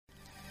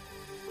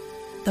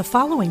The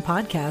following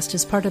podcast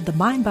is part of the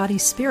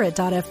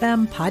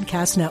MindBodySpirit.fm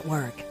podcast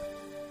network.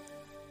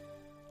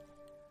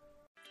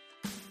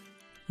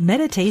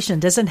 Meditation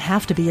doesn't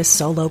have to be a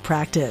solo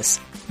practice.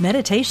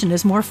 Meditation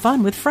is more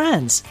fun with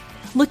friends.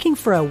 Looking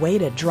for a way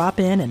to drop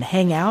in and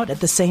hang out at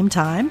the same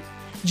time?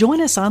 Join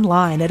us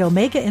online at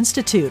Omega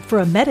Institute for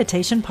a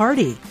meditation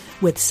party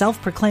with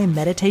self-proclaimed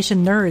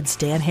meditation nerds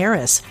Dan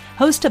Harris,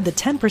 host of the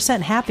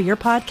 10% Happier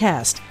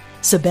podcast,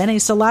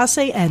 Sebene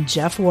Selassie, and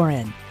Jeff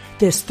Warren.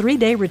 This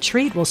 3-day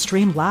retreat will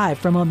stream live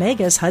from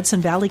Omega's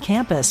Hudson Valley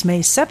campus May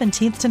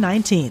 17th to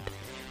 19th.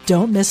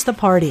 Don't miss the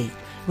party.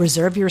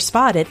 Reserve your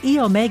spot at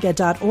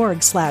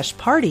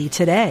eomega.org/party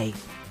today.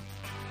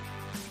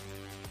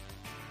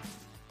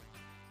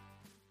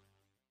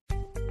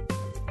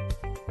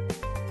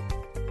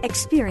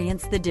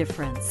 Experience the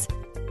difference.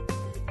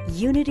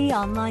 Unity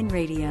Online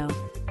Radio.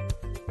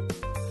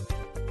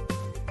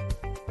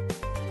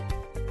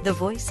 The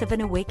voice of an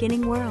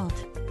awakening world.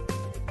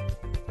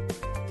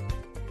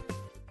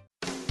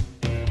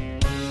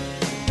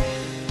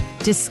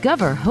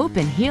 Discover hope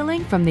and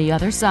healing from the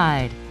other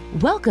side.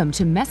 Welcome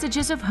to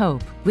Messages of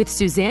Hope with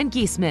Suzanne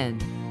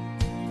Giesemann.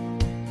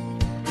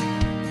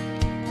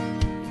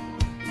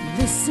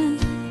 Listen,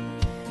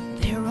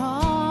 they're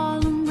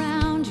all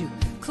around you,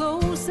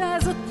 close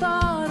as a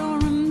thought or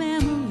a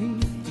memory.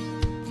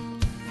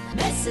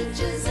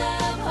 Messages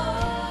of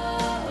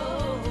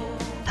Hope.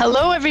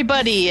 Hello,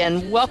 everybody,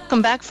 and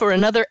welcome back for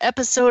another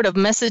episode of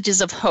Messages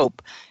of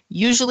Hope.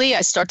 Usually,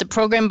 I start the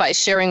program by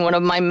sharing one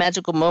of my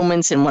magical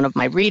moments in one of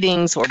my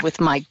readings or with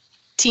my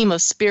team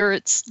of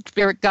spirit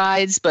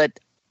guides, but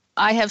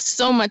I have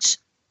so much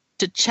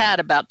to chat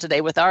about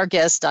today with our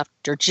guest,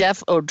 Dr.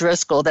 Jeff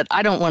O'Driscoll, that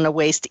I don't want to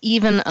waste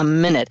even a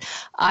minute.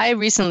 I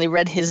recently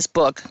read his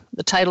book.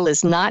 The title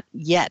is Not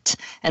Yet,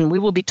 and we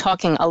will be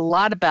talking a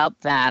lot about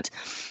that.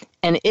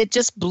 And it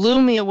just blew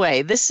me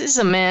away. This is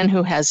a man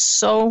who has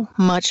so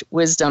much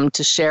wisdom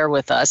to share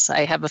with us.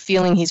 I have a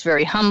feeling he's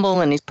very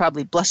humble, and he's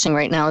probably blushing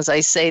right now as I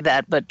say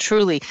that. But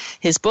truly,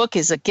 his book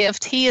is a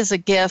gift. He is a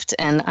gift,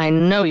 and I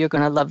know you're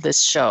going to love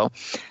this show.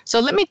 So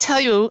let me tell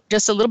you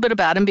just a little bit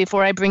about him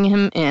before I bring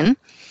him in.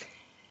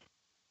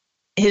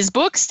 His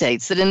book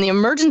states that in the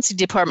emergency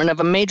department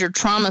of a major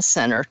trauma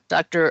center,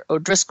 Dr.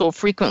 O'Driscoll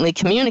frequently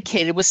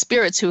communicated with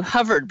spirits who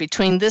hovered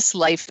between this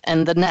life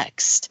and the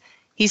next.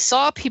 He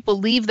saw people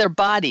leave their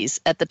bodies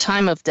at the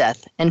time of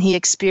death, and he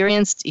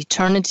experienced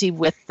eternity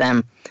with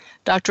them.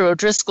 Dr.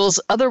 O'Driscoll's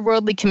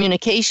otherworldly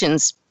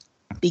communications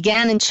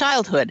began in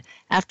childhood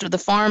after the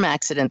farm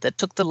accident that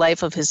took the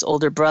life of his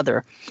older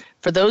brother.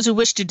 For those who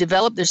wish to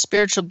develop their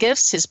spiritual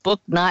gifts, his book,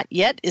 Not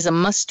Yet, is a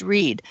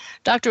must-read.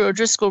 Dr.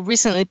 O'Driscoll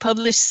recently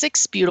published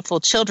 6 beautiful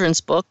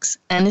children's books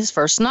and his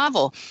first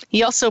novel.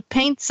 He also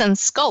paints and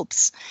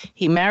sculpts.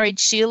 He married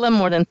Sheila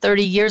more than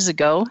 30 years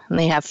ago, and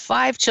they have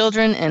 5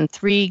 children and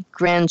 3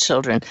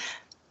 grandchildren.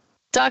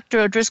 Dr.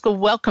 O'Driscoll,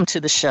 welcome to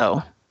the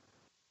show.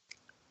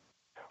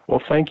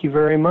 Well, thank you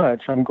very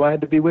much. I'm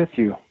glad to be with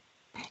you.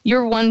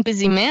 You're one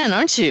busy man,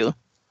 aren't you?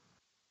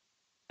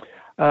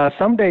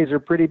 Some days are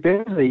pretty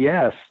busy,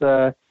 yes.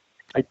 I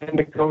tend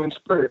to go in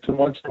spurts, and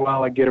once in a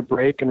while I get a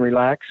break and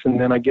relax, and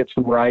then I get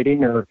some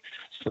writing or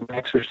some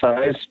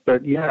exercise.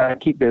 But, yeah, I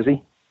keep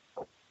busy.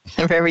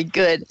 Very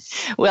good.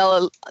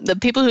 Well, the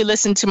people who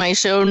listen to my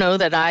show know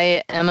that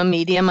I am a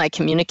medium. I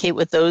communicate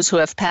with those who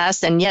have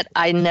passed, and yet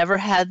I never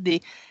had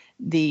the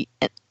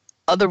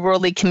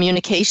otherworldly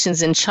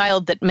communications in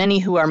child that many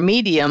who are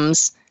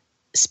mediums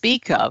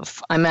speak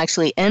of. I'm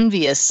actually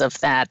envious of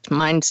that.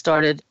 Mine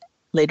started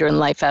later in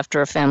life after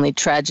a family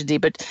tragedy.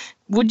 But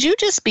would you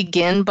just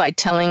begin by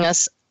telling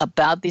us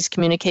about these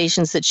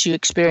communications that you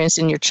experienced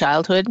in your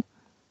childhood?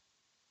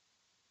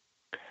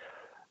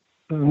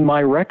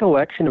 My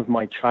recollection of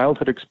my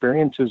childhood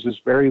experiences is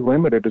very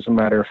limited, as a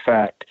matter of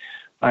fact.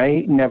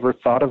 I never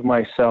thought of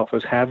myself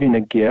as having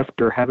a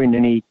gift or having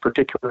any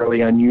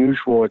particularly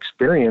unusual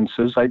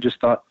experiences. I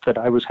just thought that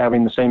I was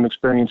having the same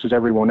experiences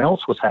everyone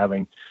else was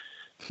having.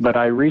 But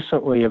I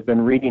recently have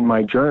been reading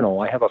my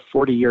journal. I have a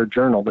 40-year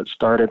journal that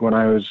started when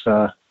I was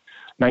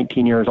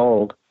 19 years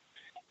old.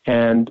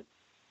 And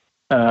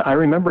I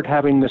remembered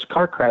having this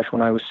car crash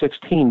when I was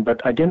 16, but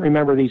I didn't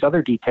remember these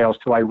other details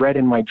till I read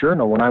in my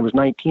journal. When I was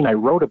 19, I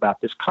wrote about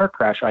this car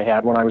crash I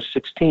had when I was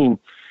 16.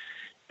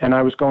 And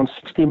I was going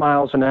 60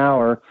 miles an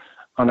hour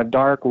on a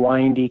dark,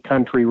 windy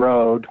country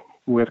road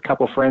with a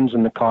couple friends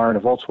in the car and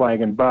a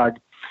Volkswagen Bug.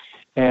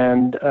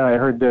 And I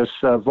heard this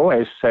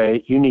voice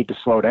say, "You need to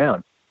slow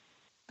down."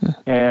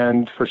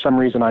 And for some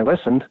reason I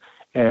listened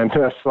and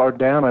slowed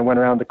down. I went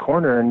around the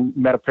corner and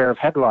met a pair of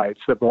headlights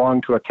that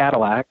belonged to a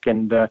Cadillac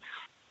and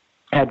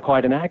had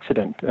quite an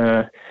accident.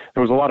 There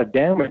was a lot of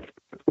damage,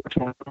 but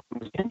fortunately I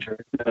was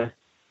injured.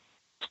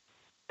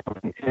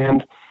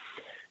 And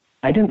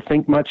I didn't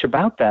think much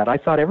about that. I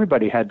thought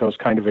everybody had those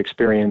kind of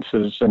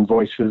experiences and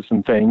voices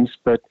and things,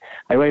 but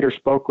I later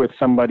spoke with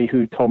somebody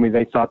who told me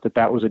they thought that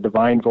that was a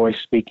divine voice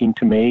speaking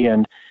to me.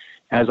 And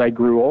as I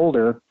grew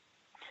older,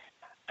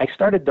 I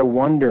started to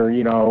wonder,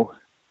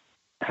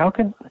 how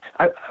can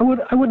I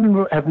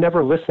wouldn't have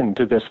never listened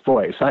to this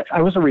voice.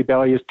 I was a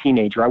rebellious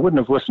teenager. I wouldn't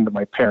have listened to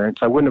my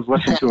parents. I wouldn't have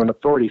listened to an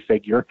authority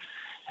figure.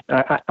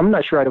 I'm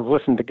not sure I'd have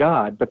listened to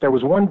God, but there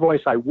was one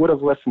voice I would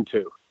have listened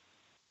to.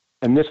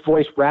 And this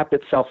voice wrapped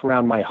itself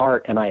around my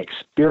heart, and I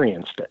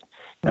experienced it.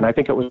 And I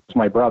think it was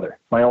my brother,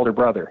 my older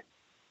brother.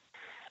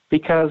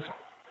 Because,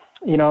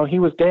 you know, he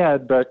was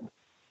dead, but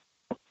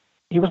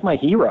he was my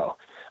hero.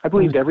 I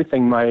believed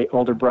everything my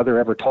older brother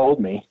ever told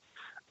me,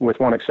 with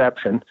one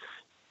exception.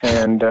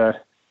 And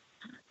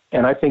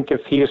I think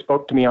if he had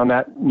spoke to me on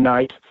that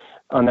night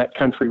on that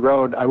country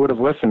road, I would have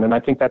listened. And I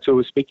think that's who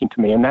was speaking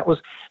to me. And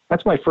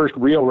that's my first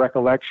real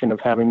recollection of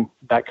having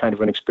that kind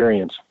of an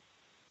experience.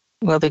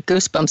 Well, the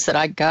goosebumps that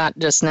I got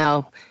just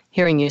now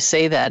hearing you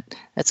say that,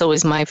 that's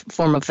always my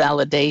form of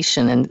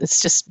validation. And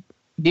it's just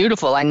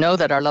beautiful. I know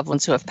that our loved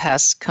ones who have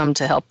passed come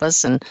to help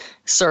us and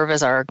serve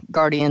as our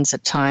guardians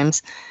at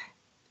times.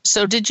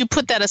 So did you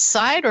put that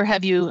aside, or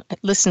have you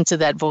listened to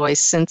that voice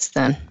since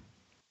then?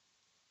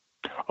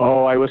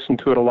 Oh, I listened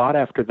to it a lot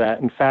after that.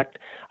 In fact,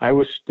 I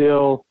was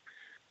still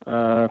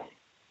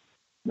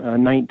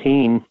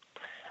 19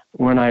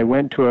 when I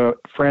went to a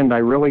friend I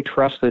really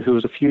trusted who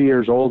was a few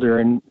years older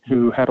and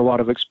who had a lot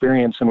of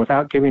experience. And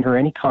without giving her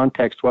any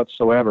context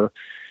whatsoever,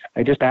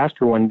 I just asked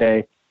her one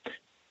day,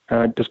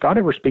 does God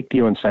ever speak to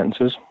you in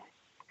sentences?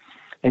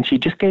 And she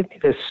just gave me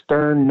this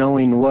stern,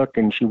 knowing look,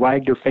 and she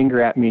wagged her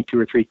finger at me 2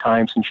 or 3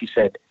 times, and she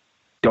said,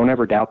 don't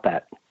ever doubt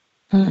that.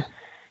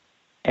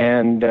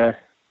 And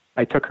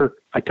I took her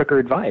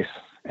advice,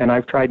 and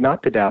I've tried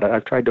not to doubt it.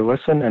 I've tried to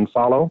listen and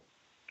follow.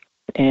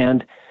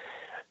 And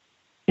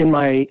in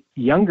my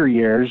younger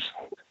years,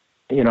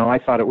 you know, I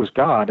thought it was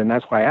God, and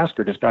that's why I asked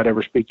her, does God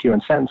ever speak to you in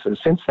sentences?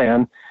 Since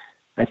then,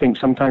 I think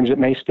sometimes it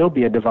may still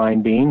be a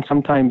divine being.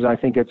 Sometimes I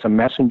think it's a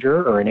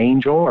messenger or an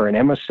angel or an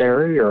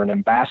emissary or an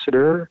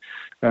ambassador.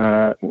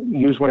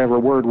 Use whatever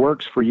word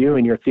works for you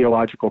in your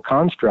theological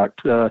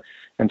construct.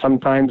 And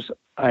sometimes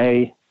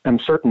I am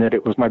certain that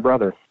it was my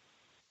brother.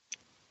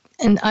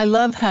 And I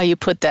love how you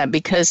put that,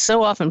 because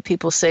so often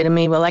people say to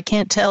me, well, I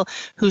can't tell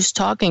who's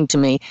talking to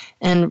me.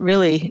 And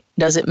really,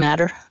 does it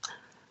matter?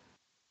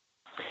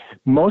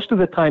 Most of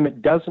the time,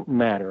 it doesn't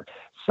matter.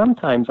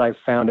 Sometimes I've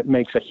found it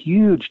makes a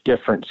huge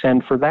difference.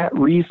 And for that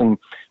reason,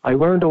 I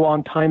learned a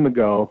long time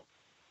ago,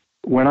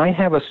 when I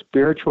have a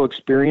spiritual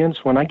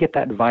experience, when I get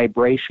that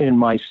vibration in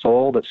my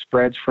soul that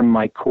spreads from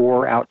my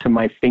core out to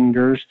my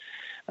fingers,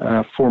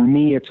 for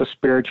me, it's a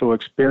spiritual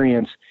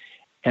experience.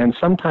 And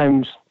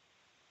sometimes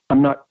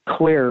I'm not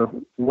clear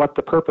what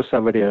the purpose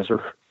of it is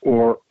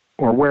or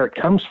where it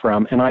comes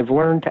from. And I've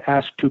learned to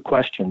ask 2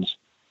 questions.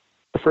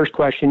 The first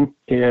question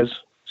is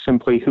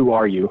simply, who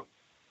are you?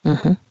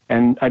 Mm-hmm.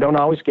 And I don't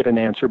always get an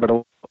answer, but a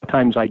lot of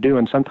times I do.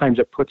 And sometimes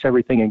it puts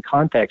everything in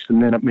context,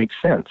 and then it makes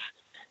sense.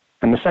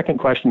 And the second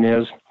question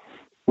is,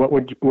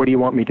 what do you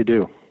want me to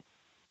do?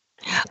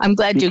 I'm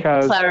glad you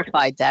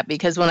clarified that,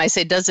 because when I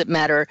say, does it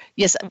matter?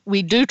 Yes,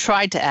 we do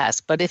try to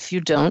ask, but if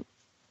you don't,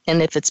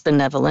 and if it's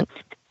benevolent,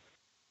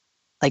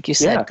 like you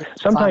said. Yeah,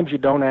 sometimes you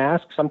don't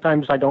ask.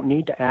 Sometimes I don't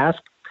need to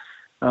ask.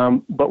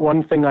 But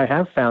one thing I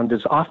have found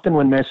is often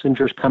when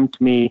messengers come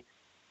to me,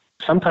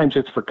 sometimes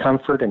it's for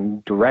comfort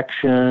and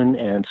direction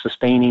and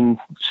sustaining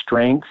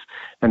strength,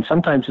 and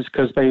sometimes it's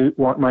because they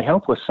want my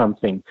help with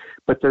something.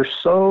 But they're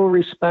so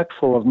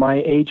respectful of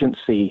my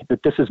agency,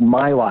 that this is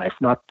my life,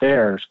 not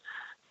theirs,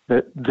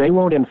 that they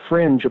won't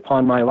infringe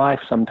upon my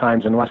life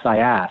sometimes unless I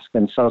ask.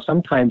 And so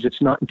sometimes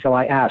it's not until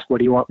I ask, what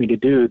do you want me to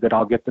do, that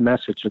I'll get the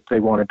message that they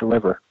want to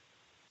deliver.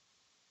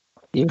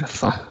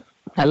 Beautiful.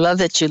 I love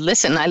that you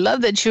listen. I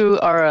love that you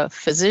are a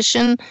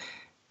physician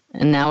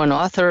and now an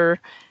author,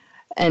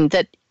 and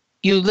that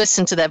you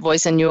listen to that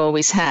voice, and you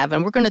always have.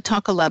 And we're going to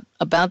talk a lot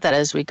about that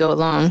as we go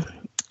along.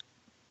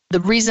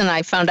 The reason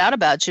I found out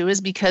about you is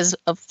because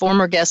a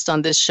former guest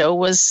on this show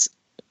was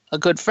a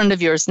good friend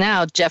of yours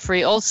now,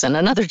 Jeffrey Olson,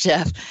 another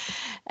Jeff.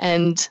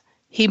 And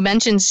he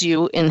mentions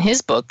you in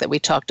his book that we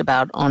talked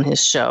about on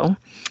his show.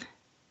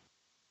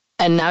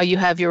 And now you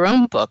have your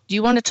own book. Do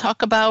you want to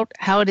talk about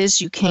how it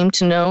is you came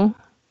to know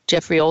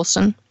Jeffrey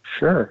Olson?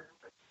 Sure.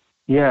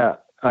 Yeah,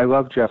 I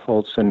love Jeff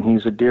Olson.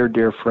 He's a dear,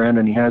 dear friend,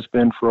 and he has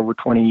been for over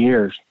 20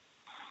 years.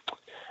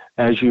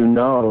 As you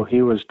know,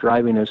 he was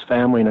driving his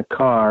family in a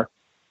car,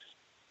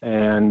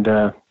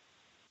 and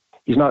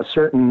he's not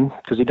certain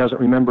because he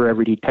doesn't remember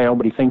every detail,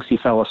 but he thinks he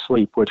fell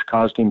asleep, which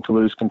caused him to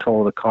lose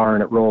control of the car,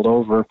 and it rolled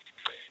over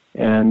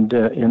and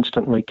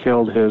instantly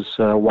killed his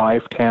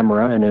wife,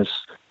 Tamara, and his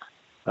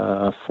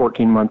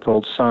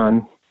 14-month-old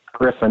son,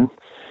 Griffin.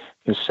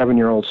 His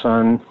 7-year-old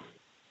son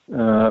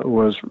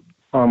was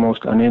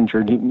almost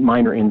uninjured,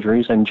 minor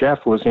injuries, and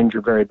Jeff was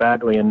injured very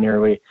badly and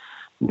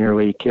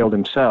nearly killed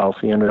himself.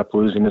 He ended up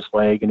losing his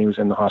leg, and he was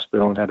in the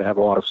hospital and had to have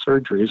a lot of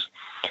surgeries.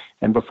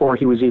 And before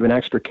he was even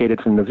extricated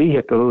from the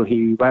vehicle,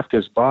 he left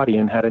his body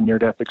and had a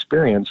near-death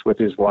experience with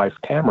his wife,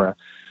 Tamara,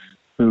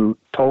 who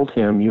told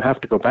him, you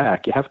have to go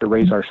back. You have to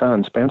raise our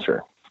son,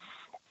 Spencer.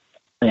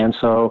 And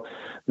so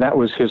that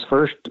was his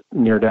first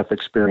near-death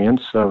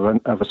experience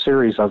of a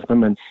series of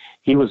them, and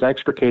he was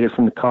extricated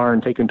from the car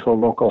and taken to a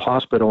local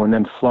hospital and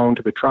then flown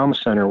to the trauma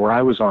center where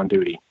I was on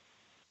duty.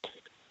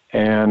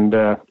 And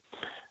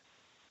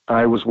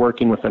I was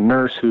working with a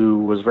nurse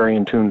who was very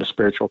in tune to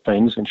spiritual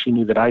things, and she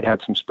knew that I'd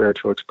had some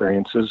spiritual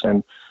experiences.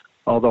 And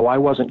although I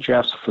wasn't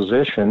Jeff's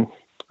physician,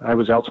 I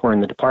was elsewhere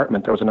in the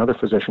department. There was another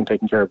physician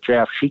taking care of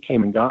Jeff. She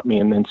came and got me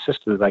and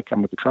insisted that I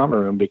come to the trauma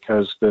room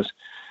because this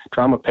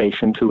trauma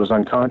patient who was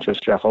unconscious,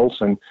 Jeff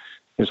Olson,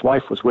 his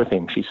wife was with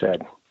him, she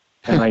said.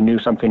 And I knew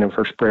something of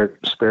her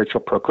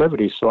spiritual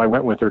proclivities, so I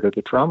went with her to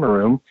the trauma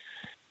room.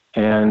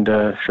 And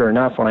sure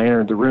enough, when I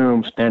entered the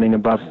room, standing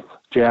above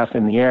Jeff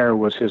in the air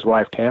was his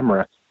wife,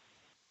 Tamara.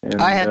 And,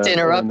 I have to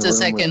interrupt a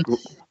second.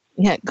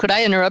 Yeah, could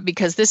I interrupt?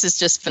 Because this is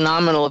just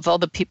phenomenal. Of all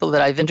the people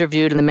that I've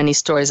interviewed and the many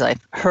stories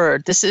I've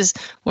heard, this is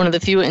one of the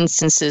few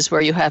instances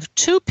where you have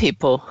two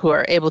people who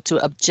are able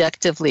to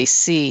objectively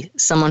see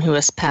someone who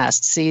has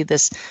passed, see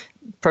this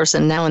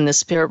person now in the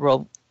spirit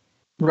world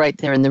right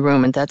there in the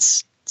room. And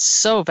that's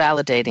so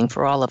validating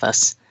for all of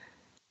us.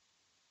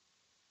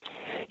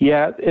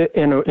 Yeah,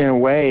 in a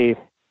way,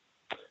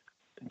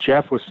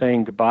 Jeff was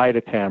saying goodbye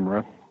to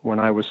Tamara when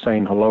I was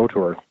saying hello to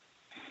her.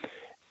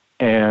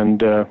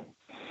 And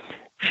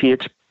she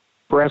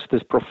expressed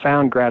this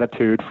profound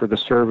gratitude for the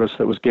service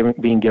that was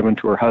being given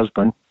to her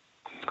husband.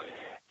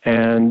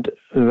 And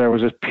there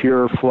was this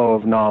pure flow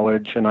of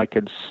knowledge, and I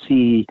could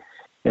see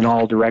in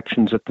all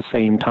directions at the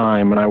same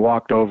time. And I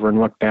walked over and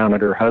looked down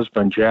at her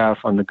husband, Jeff,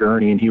 on the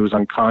gurney, and he was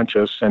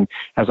unconscious. And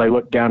as I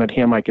looked down at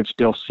him, I could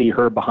still see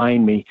her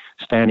behind me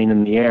standing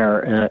in the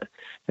air.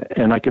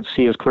 And I could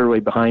see as clearly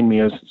behind me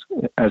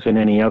as in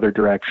any other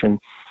direction.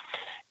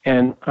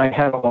 And I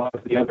had a lot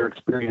of the other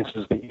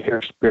experiences that you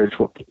hear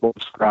spiritual people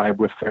describe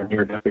with their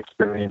near-death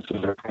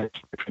experiences or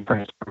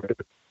transformative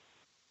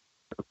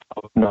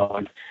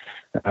knowledge.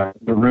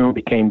 The room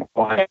became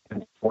quiet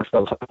and more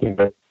so talking,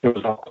 but it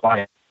was all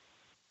quiet.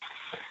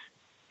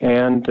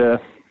 And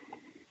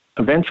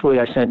eventually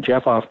I sent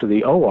Jeff off to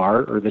the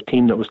OR, or the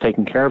team that was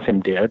taking care of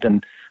him did,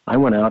 and I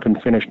went out and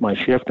finished my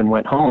shift and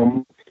went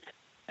home.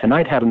 And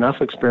I'd had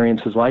enough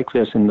experiences like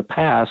this in the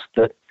past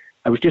that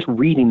I was just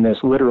reading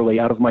this literally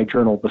out of my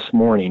journal this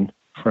morning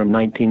from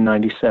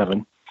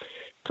 1997.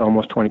 It's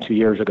almost 22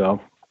 years ago.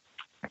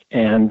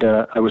 And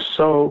I was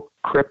so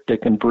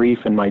cryptic and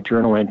brief in my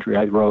journal entry.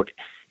 I wrote,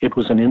 "It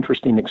was an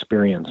interesting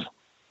experience."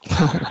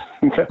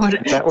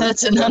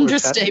 That's an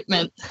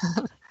understatement.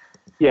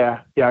 Yeah,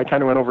 I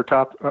kind of went over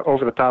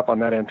the top on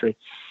that entry.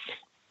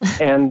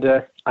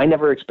 And I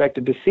never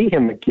expected to see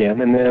him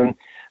again. And then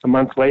a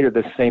month later,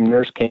 the same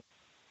nurse came.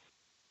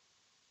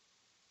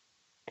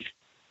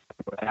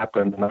 What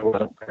happened, and I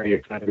wasn't very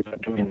excited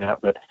about doing that,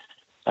 but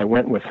I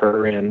went with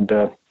her, and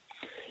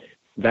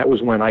that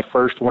was when I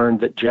first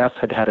learned that Jeff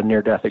had had a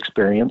near-death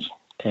experience,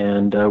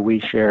 and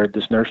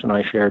this nurse and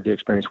I shared the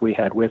experience we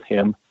had with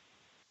him,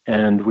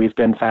 and we've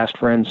been fast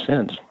friends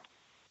since.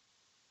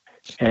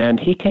 And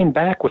he came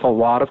back with a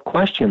lot of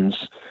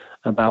questions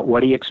about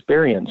what he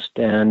experienced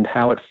and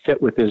how it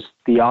fit with his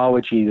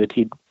theology that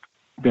he'd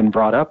been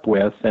brought up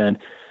with, and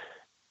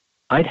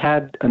I'd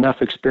had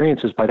enough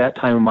experiences by that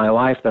time in my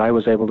life that I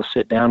was able to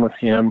sit down with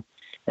him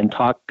and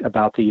talk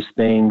about these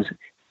things,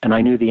 and I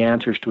knew the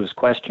answers to his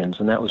questions,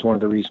 and that was one of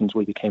the reasons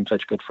we became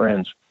such good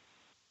friends.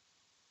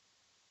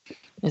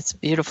 It's a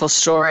beautiful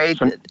story.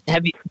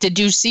 Did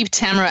you see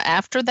Tamara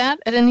after that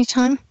at any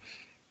time?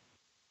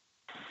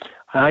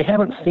 I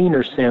haven't seen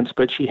her since,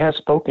 but she has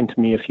spoken to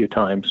me a few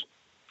times.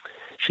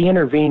 She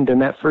intervened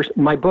in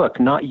my book,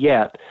 Not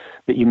Yet,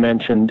 that you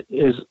mentioned,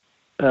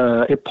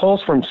 it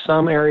pulls from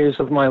some areas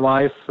of my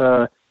life,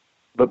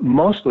 but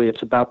mostly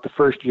it's about the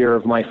first year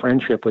of my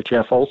friendship with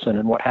Jeff Olson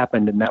and what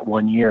happened in that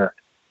 1 year.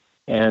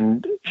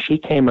 And she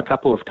came a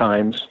couple of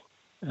times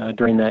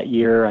during that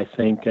year, I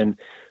think, and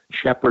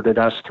shepherded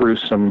us through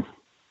some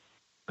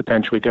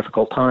potentially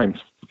difficult times.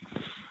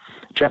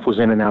 Jeff was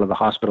in and out of the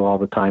hospital all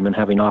the time and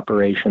having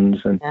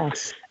operations, and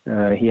yes.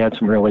 He had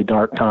some really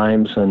dark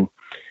times, and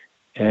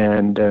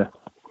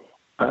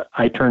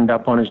I turned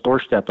up on his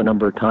doorstep a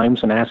number of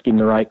times and asked him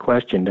the right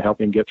question to help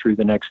him get through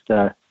the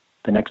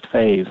next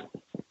phase.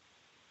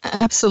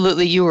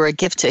 Absolutely, you were a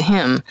gift to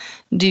him.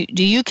 Do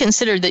you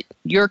consider that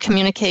your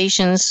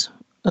communications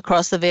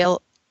across the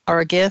veil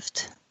are a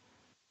gift?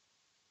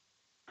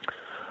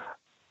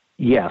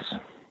 Yes.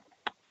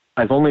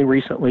 I've only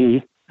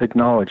recently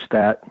acknowledged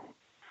that.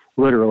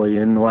 Literally,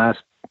 in the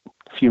last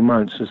few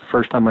months is the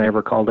first time I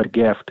ever called it a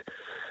gift.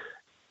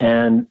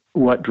 And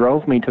what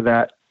drove me to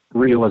that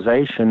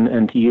realization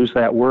and to use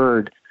that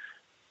word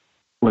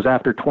was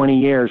after 20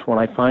 years when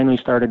I finally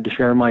started to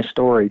share my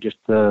story just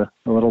a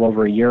little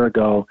over a year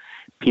ago.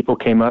 People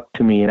came up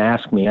to me and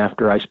asked me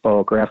after I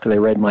spoke or after they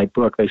read my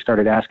book, they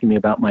started asking me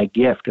about my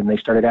gift, and they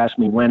started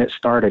asking me when it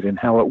started and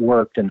how it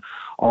worked and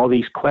all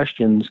these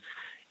questions.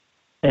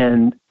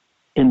 And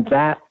in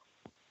that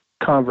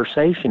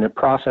conversation, it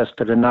processed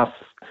it enough.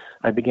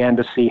 I began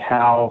to see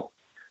how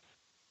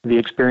the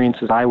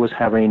experiences I was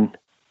having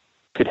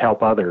could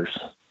help others.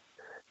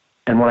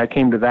 And when I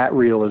came to that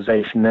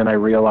realization, then I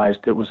realized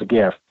it was a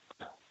gift,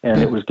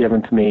 and it was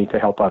given to me to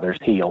help others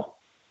heal.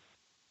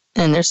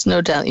 And there's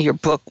no doubt your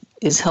book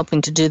is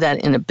helping to do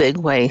that in a big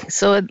way.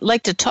 So I'd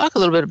like to talk a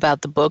little bit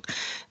about the book.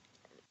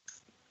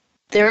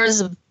 There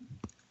is an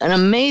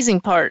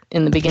amazing part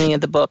in the beginning of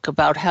the book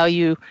about how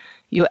you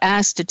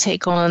asked to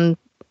take on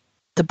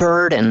the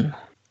burden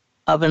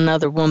of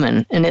another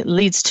woman, and it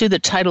leads to the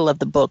title of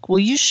the book. Will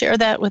you share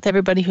that with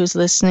everybody who's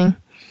listening?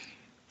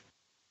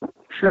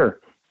 Sure.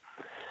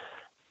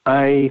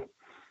 A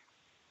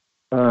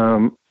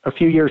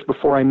few years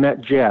before I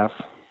met Jeff,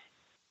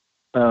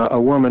 a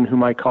woman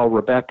whom I call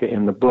Rebecca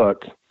in the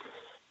book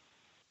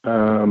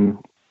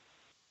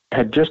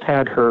had just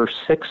had her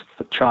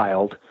 6th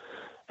child,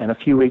 and a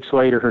few weeks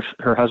later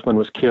her husband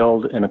was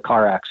killed in a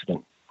car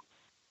accident.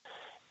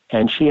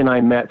 And she and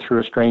I met through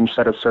a strange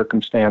set of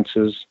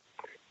circumstances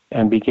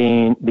and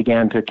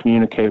began to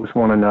communicate with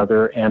one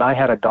another. And I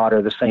had a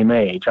daughter the same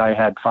age. I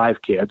had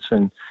 5 kids,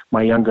 and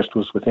my youngest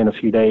was within a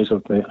few days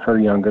of her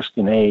youngest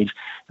in age,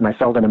 and I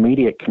felt an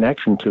immediate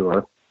connection to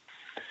her.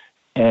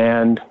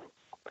 And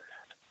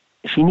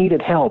she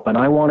needed help, and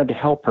I wanted to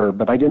help her,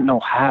 but I didn't know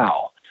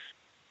how.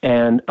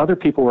 And other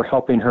people were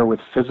helping her with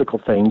physical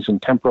things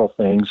and temporal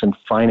things and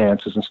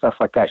finances and stuff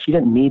like that. She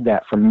didn't need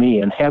that from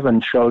me, and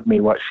heaven showed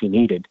me what she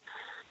needed.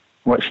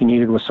 What she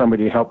needed was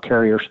somebody to help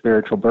carry her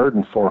spiritual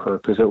burden for her,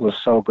 because it was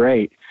so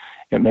great.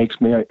 It makes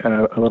me a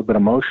little bit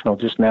emotional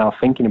just now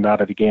thinking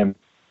about it again.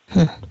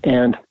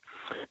 And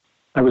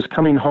I was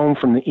coming home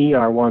from the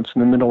ER once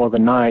in the middle of the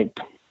night,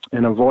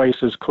 and a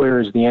voice as clear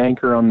as the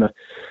anchor on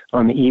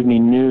the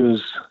evening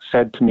news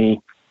said to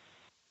me,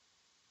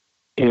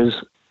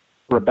 "Is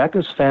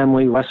Rebecca's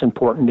family less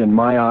important in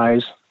my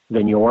eyes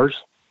than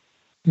yours?"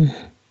 And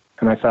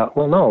I thought,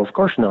 well, no, of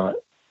course not.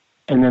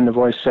 And then the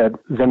voice said,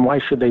 "Then why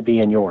should they be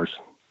in yours?"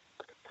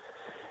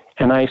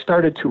 And I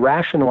started to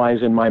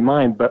rationalize in my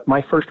mind, but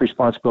my first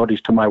responsibility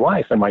is to my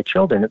wife and my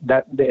children.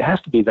 That it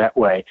has to be that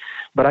way.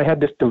 But I had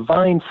this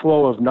divine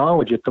flow of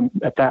knowledge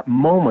at that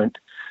moment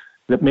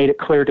that made it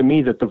clear to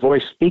me that the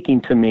voice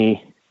speaking to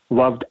me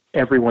loved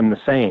everyone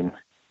the same,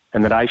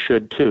 and that I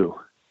should too.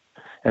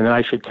 And that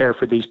I should care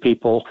for these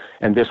people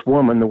and this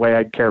woman the way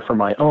I'd care for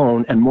my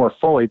own, and more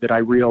fully that I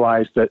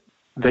realized that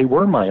they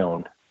were my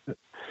own.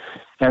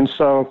 And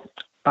so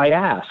I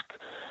asked,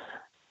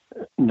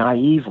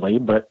 naively,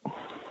 but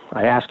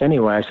I asked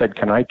anyway. I said,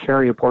 "Can I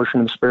carry a portion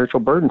of the spiritual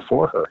burden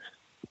for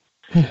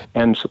her?"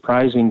 And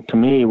surprising to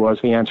me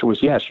was the answer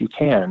was, yes, you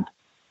can.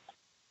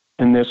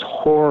 And this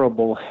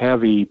horrible,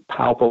 heavy,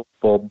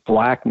 palpable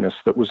blackness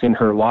that was in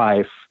her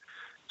life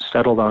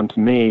settled onto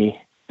me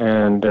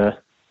and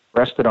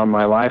rested on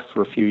my life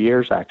for a few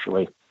years,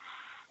 actually.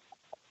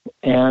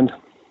 And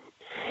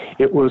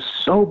it was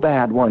so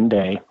bad one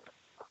day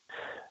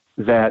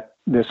that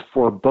this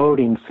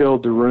foreboding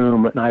filled the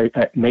room, and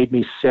it made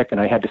me sick,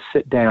 and I had to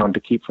sit down to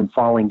keep from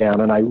falling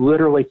down, and I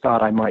literally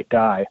thought I might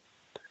die.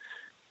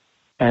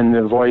 And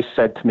the voice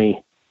said to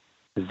me,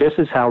 "This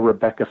is how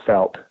Rebecca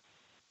felt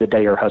the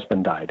day her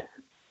husband died."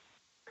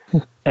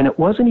 And it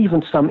wasn't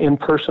even some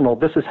impersonal,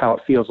 this is how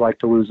it feels like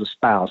to lose a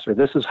spouse, or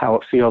this is how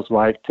it feels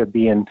like to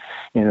be in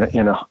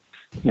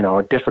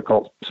a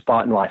difficult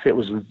spot in life. It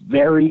was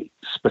very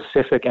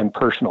specific and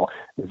personal.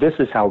 This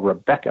is how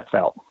Rebecca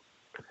felt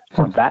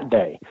on that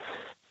day.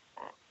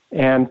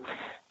 And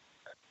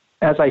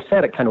as I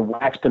said, it kind of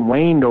waxed and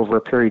waned over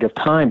a period of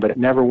time, but it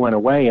never went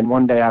away. And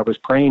one day I was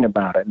praying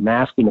about it and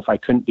asking if I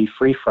couldn't be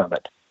free from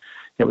it.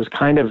 It was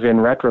kind of, in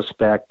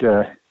retrospect,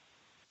 a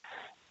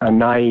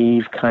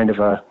naive kind of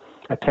a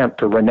attempt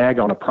to renege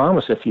on a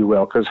promise, if you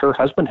will, because her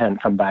husband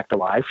hadn't come back to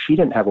life. She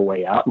didn't have a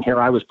way out, and here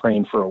I was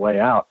praying for a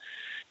way out.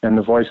 And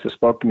the voice that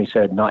spoke to me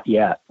said, "Not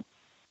yet."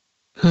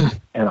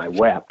 And I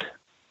wept.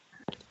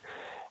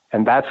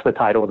 And that's the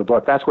title of the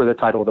book. That's where the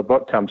title of the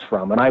book comes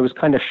from. And I was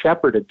kind of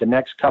shepherded the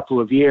next couple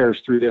of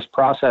years through this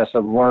process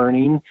of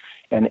learning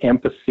and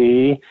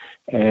empathy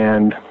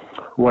and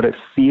what it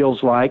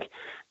feels like.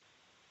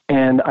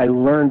 And I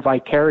learned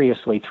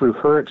vicariously through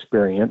her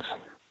experience.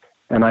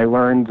 And I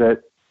learned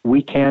that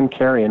we can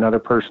carry another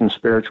person's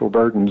spiritual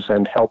burdens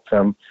and help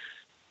them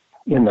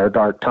in their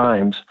dark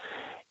times.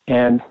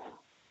 And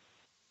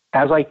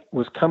as I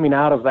was coming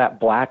out of that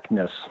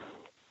blackness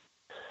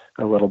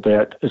a little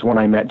bit is when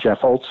I met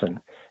Jeff Olson.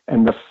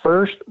 And the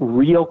first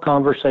real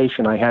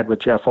conversation I had with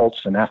Jeff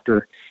Olson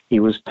after he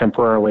was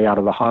temporarily out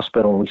of the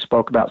hospital, and we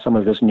spoke about some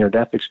of his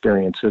near-death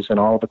experiences and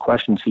all the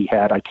questions he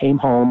had, I came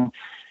home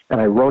and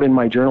I wrote in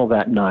my journal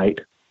that night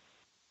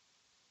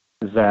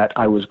that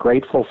I was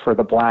grateful for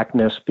the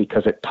blackness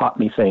because it taught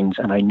me things,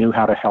 and I knew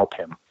how to help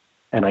him,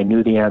 and I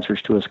knew the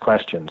answers to his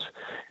questions.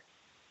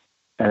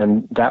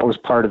 And that was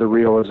part of the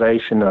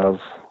realization of,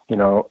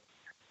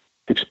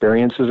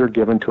 experiences are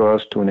given to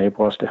us to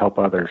enable us to help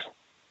others.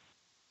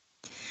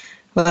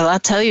 Well, I'll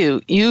tell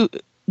you,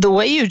 the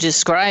way you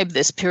describe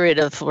this period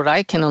of what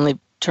I can only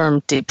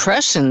term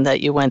depression that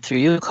you went through,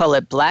 you call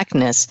it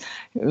blackness,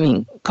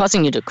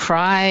 causing you to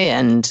cry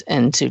and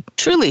to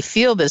truly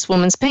feel this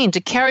woman's pain, to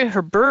carry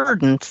her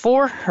burden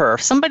for her,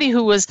 somebody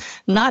who was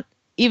not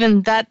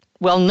even that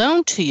well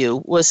known to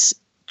you was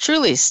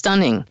truly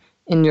stunning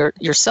in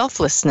your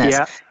selflessness.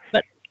 Yeah.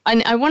 But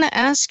I want to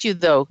ask you,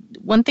 though,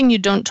 one thing you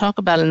don't talk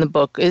about in the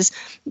book is,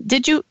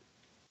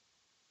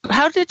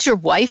 how did your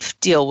wife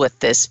deal with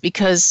this?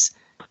 Because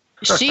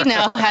she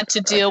now had to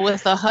deal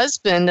with a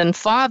husband and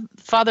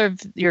father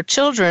of your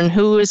children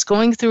who is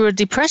going through a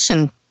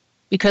depression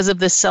because of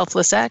this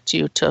selfless act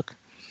you took.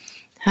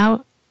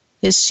 How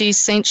is she,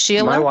 Saint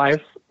Sheila? My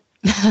wife.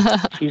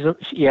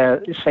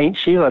 Saint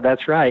Sheila,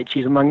 that's right.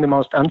 She's among the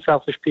most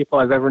unselfish people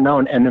I've ever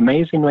known. And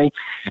amazingly,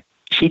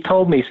 she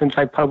told me since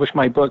I published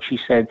my book, she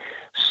said,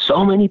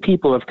 so many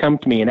people have come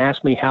to me and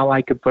asked me how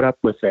I could put up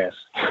with this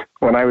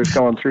when I was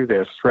going through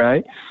this,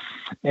 right?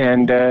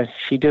 And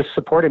she just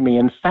supported me.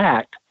 In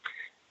fact,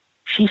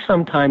 she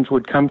sometimes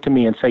would come to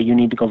me and say, you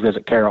need to go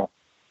visit Carol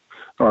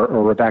or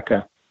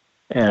Rebecca.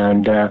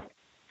 And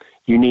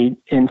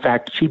in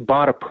fact, she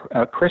bought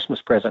a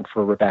Christmas present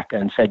for Rebecca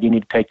and said, you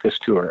need to take this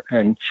to her.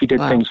 And she did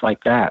things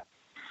like that.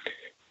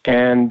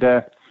 And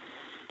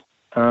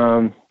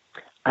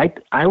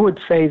I would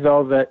say,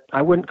 though, that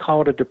I wouldn't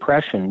call it a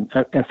depression.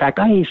 In fact,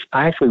 I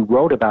actually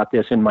wrote about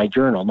this in my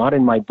journal, not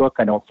in my book,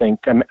 I don't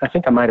think. I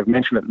think I might have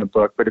mentioned it in the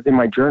book, but in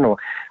my journal,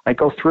 I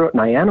go through it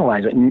and I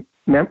analyze it. And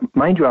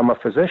mind you, I'm a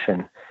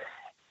physician.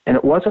 And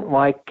it wasn't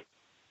like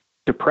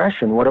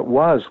depression. What it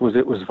was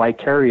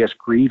vicarious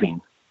grieving.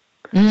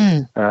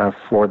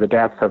 For the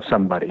death of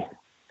somebody.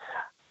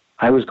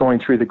 I was going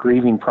through the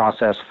grieving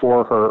process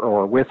for her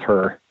or with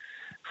her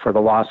for the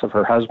loss of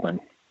her husband.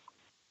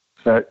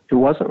 But it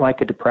wasn't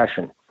like a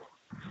depression.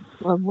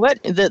 Well,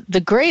 what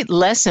the great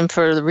lesson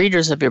for the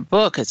readers of your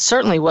book, it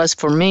certainly was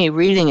for me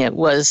reading it,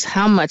 was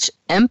how much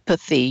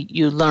empathy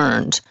you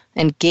learned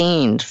and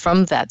gained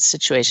from that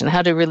situation,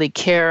 how to really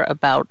care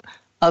about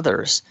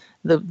others.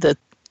 The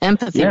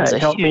empathy was a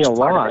huge part. Yeah, it helped me a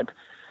lot.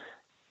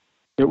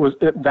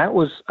 That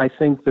was, I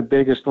think, the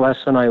biggest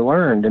lesson I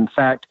learned. In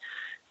fact,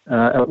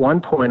 at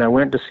one point I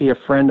went to see a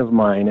friend of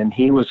mine, and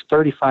he was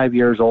 35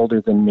 years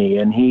older than me,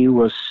 and he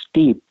was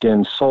steeped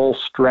in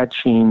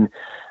soul-stretching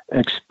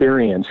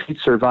experience. He'd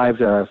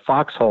survived a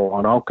foxhole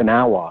on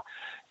Okinawa,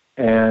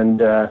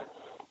 and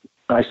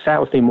I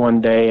sat with him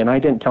one day, and I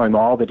didn't tell him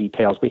all the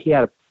details, but he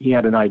had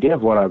an idea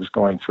of what I was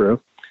going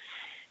through.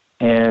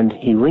 And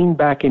he leaned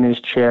back in his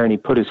chair, and he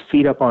put his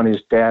feet up on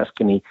his desk,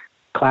 and he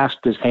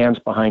clasped his hands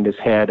behind his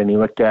head, and he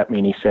looked at me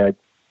and he said,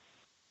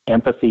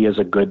 empathy is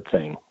a good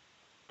thing.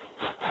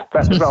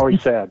 That's all he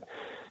said.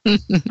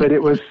 But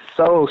it was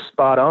so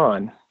spot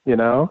on, you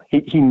know.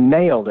 He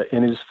nailed it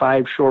in his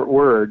 5 short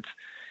words.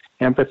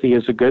 Empathy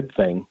is a good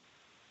thing.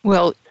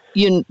 Well,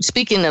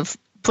 speaking of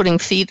putting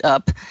feet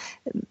up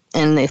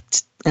and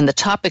the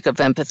topic of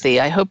empathy,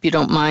 I hope you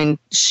don't mind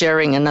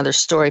sharing another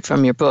story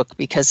from your book,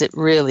 because it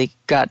really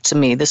got to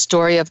me. The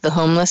story of the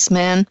homeless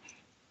man.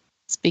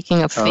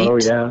 Speaking of feet. Oh,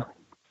 yeah.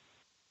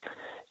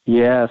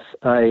 Yes,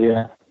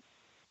 I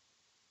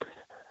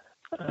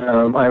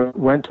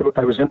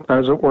was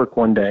at work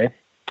one day.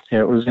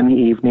 It was in the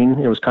evening.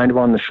 It was kind of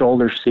on the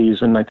shoulder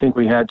season. I think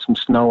we had some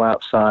snow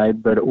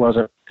outside, but it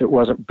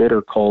wasn't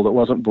bitter cold. It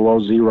wasn't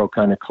below zero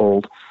kind of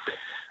cold.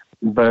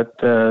 But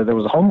there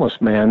was a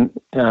homeless man,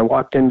 and I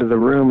walked into the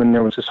room, and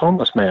there was this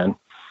homeless man,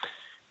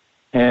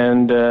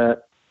 and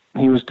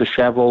he was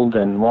disheveled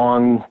and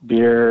long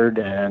beard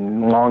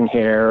and long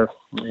hair,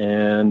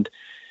 and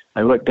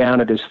I looked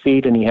down at his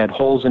feet, and he had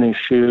holes in his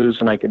shoes,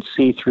 and I could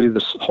see through the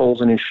holes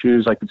in his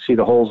shoes. I could see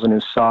the holes in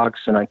his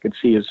socks, and I could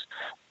see his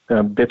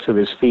bits of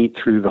his feet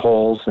through the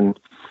holes. And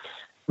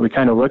we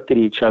kind of looked at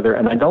each other,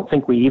 and I don't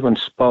think we even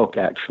spoke,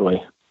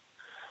 actually.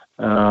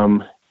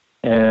 And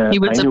he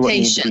was I knew a what patient.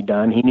 needed to be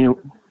done.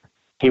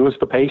 He was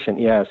the patient,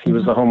 yes. He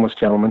was the homeless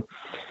gentleman.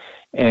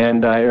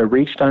 And I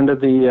reached under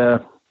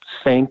the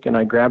sink, and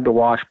I grabbed a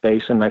wash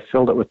basin, and I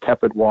filled it with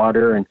tepid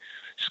water and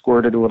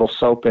squirted a little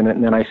soap in it,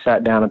 and then I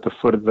sat down at the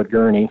foot of the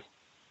gurney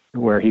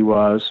where he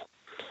was,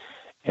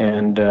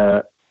 and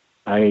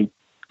I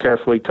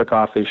carefully took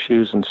off his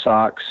shoes and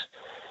socks,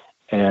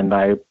 and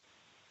I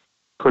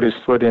put his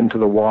foot into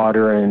the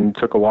water and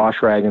took a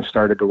wash rag and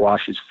started to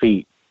wash his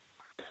feet.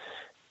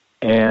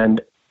 And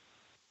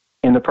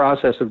in the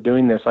process of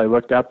doing this, I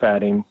looked up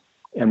at him,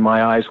 and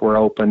my eyes were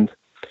opened,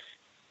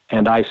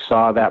 and I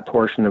saw that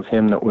portion of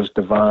him that was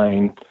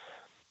divine.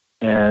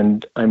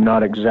 And I'm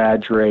not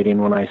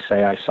exaggerating when I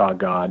say I saw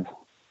God.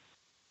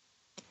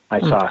 I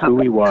saw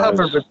who he was.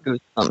 Covered with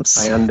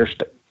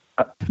goosebumps.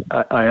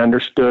 I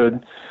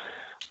understood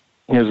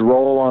his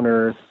role on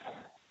earth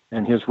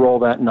and his role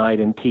that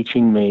night in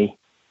teaching me.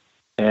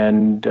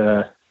 And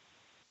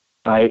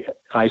I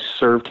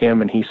served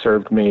him, and he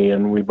served me,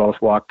 and we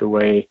both walked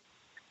away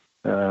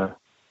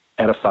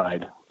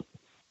edified.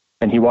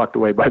 And he walked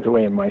away, by the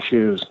way, in my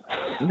shoes.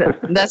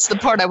 That's the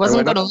part I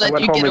wasn't going to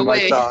let you get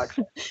away.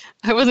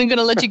 I wasn't going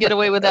to let you get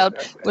away without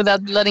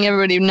letting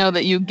everybody know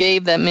that you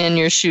gave that man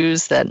your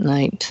shoes that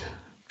night.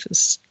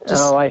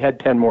 Oh, I had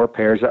 10 more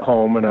pairs at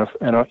home and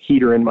a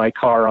heater in my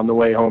car on the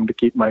way home to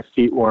keep my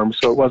feet warm.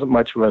 So it wasn't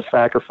much of a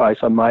sacrifice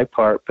on my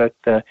part, but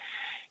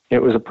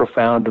it was a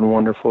profound and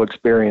wonderful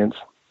experience.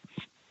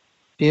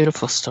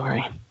 Beautiful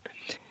story.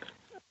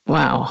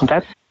 Wow.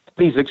 That's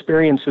these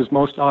experiences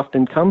most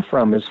often come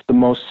from, is the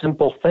most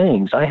simple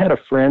things. I had a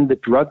friend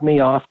that drugged me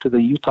off to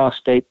the Utah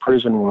State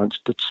Prison once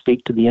to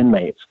speak to the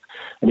inmates.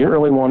 I didn't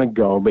really want to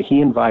go, but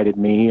he invited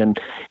me, and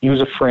he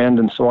was a friend,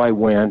 and so I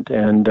went.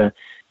 And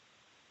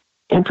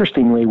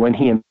interestingly, when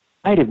he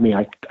invited me,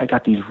 I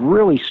got these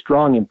really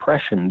strong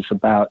impressions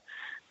about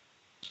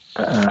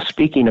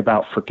speaking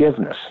about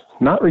forgiveness.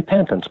 Not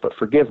repentance, but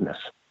forgiveness.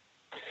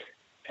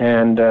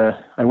 And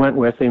I went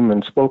with him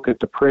and spoke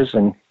at the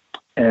prison,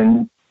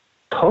 and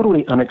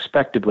totally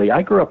unexpectedly,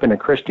 I grew up in a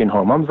Christian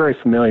home. I'm very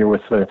familiar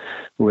with the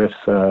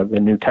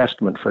New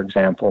Testament, for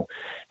example.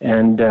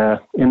 And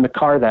in the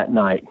car that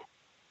night,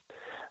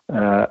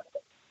 I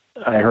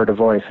heard a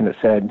voice, and it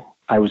said,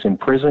 "I was in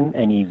prison,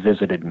 and he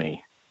visited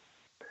me."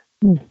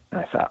 And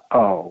I thought,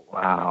 oh,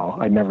 wow,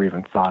 I never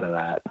even thought of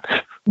that.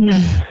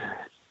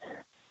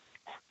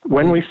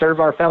 When we serve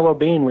our fellow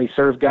being, we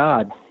serve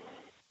God.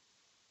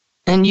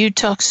 And you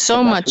talk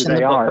so much in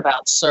the book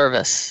about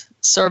service.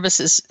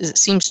 Service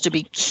seems to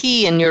be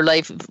key in your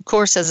life, of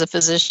course, as a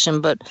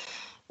physician, but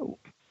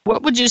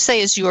what would you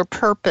say is your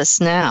purpose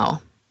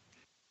now?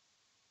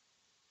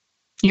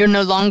 You're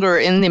no longer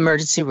in the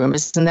emergency room,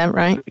 isn't that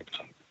right?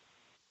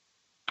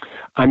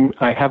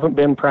 I haven't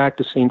been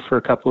practicing for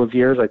a couple of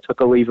years. I took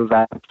a leave of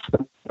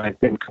absence. I've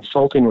been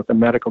consulting with a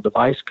medical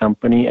device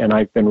company, and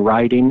I've been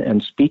writing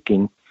and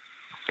speaking.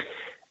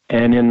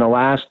 And in the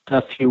last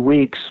few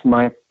weeks,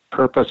 my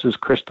purpose is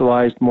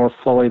crystallized more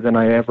fully than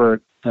I ever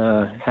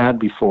had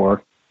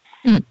before.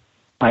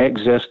 I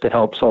exist to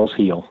help souls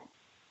heal.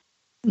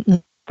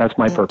 That's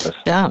my purpose.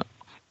 Yeah.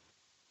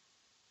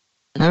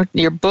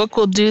 Your book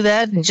will do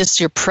that, and just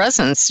your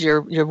presence,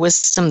 your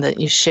wisdom that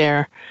you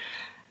share.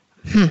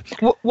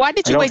 Why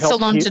did you wait so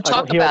long to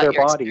talk about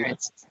your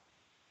experiences?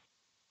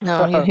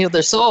 No, you heal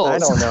their souls. I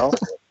don't know.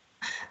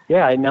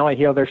 Yeah, now I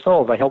heal their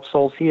souls. I help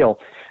souls heal.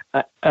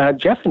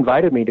 Jeff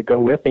invited me to go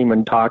with him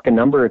and talk a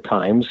number of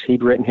times.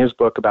 He'd written his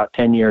book about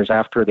 10 years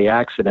after the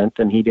accident,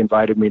 and he'd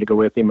invited me to go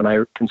with him, and I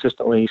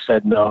consistently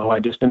said no. I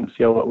just didn't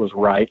feel it was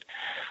right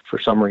for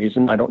some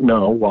reason. I don't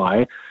know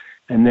why.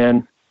 And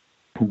then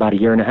about a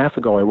year and a half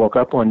ago, I woke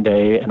up one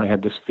day, and I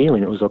had this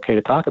feeling it was okay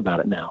to talk about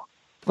it now.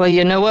 Well,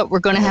 you know what? We're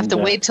going to have to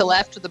wait till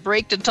after the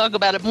break to talk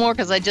about it more,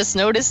 because I just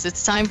noticed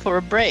it's time for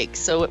a break.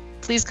 So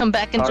please come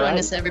back and join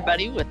us,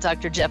 everybody, with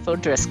Dr. Jeff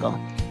O'Driscoll.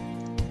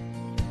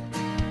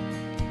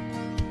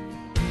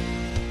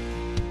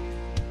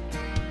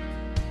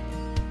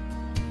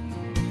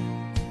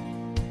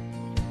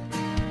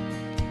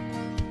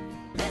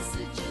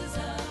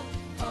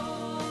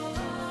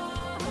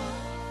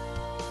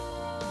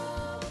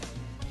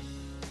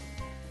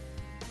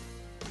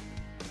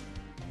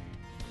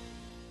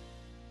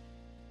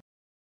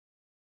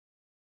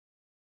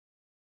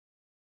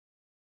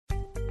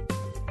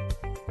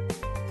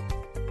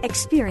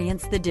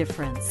 Experience the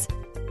difference.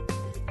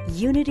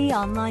 Unity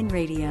Online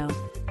Radio.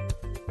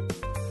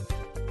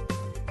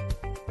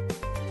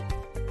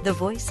 The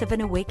voice of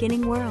an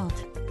awakening world.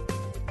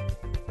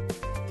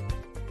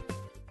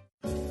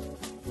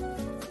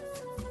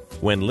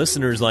 When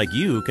listeners like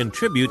you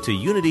contribute to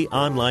Unity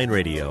Online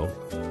Radio,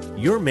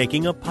 you're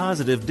making a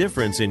positive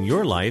difference in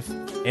your life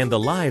and the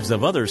lives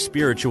of other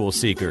spiritual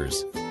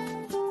seekers.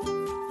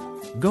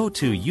 Go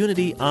to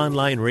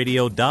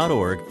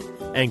unityonlineradio.org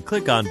and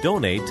click on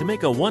Donate to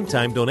make a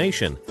one-time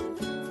donation.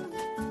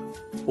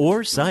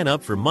 Or sign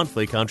up for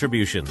monthly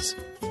contributions.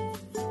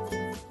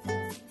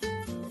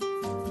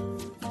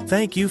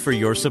 Thank you for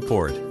your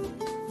support.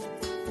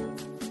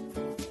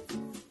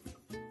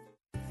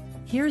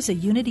 Here's a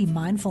Unity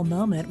Mindful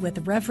Moment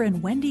with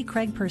Reverend Wendy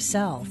Craig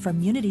Purcell from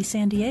Unity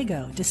San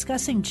Diego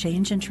discussing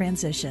change and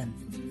transition.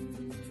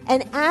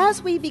 And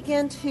as we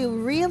begin to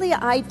really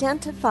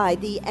identify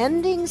the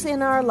endings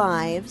in our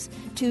lives,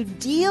 to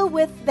deal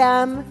with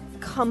them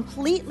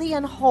completely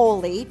and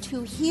wholly,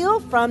 to heal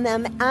from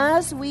them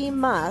as we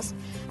must,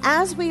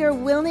 as we are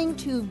willing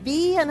to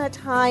be in a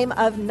time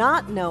of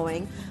not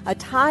knowing, a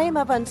time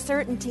of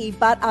uncertainty,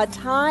 but a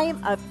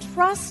time of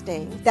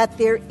trusting that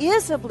there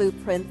is a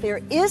blueprint, there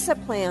is a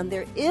plan,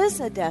 there is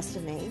a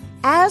destiny.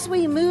 As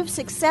we move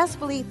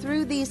successfully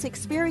through these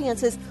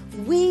experiences,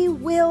 we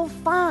will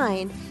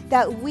find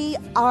that we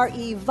are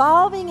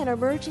evolving and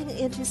emerging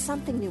into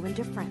something new and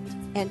different.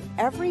 And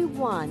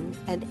everyone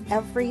and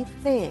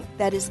everything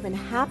that has been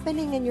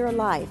happening in your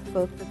life,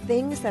 both the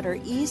things that are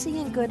easy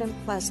and good and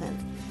pleasant,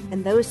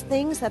 and those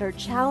things that are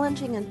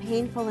challenging and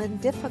painful and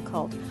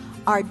difficult,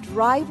 are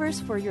drivers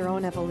for your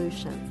own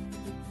evolution.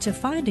 To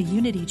find a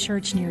Unity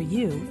Church near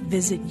you,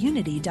 visit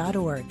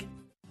unity.org.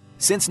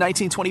 Since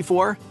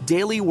 1924,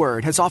 Daily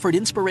Word has offered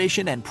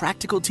inspiration and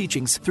practical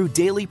teachings through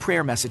daily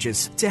prayer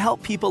messages to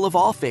help people of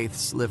all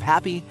faiths live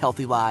happy,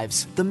 healthy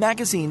lives. The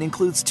magazine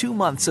includes 2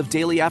 months of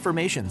daily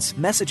affirmations,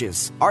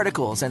 messages,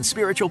 articles, and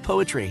spiritual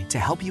poetry to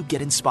help you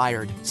get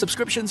inspired.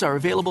 Subscriptions are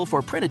available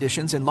for print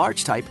editions in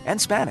large type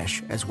and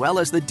Spanish, as well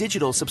as the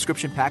digital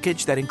subscription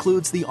package that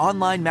includes the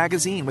online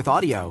magazine with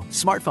audio,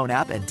 smartphone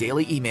app, and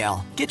daily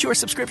email. Get your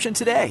subscription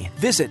today.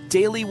 Visit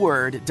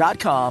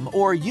dailyword.com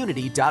or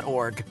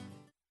unity.org.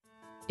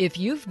 If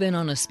you've been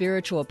on a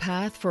spiritual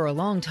path for a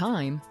long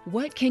time,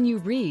 what can you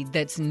read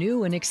that's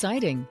new and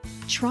exciting?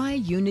 Try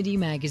Unity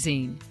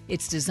Magazine.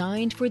 It's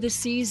designed for the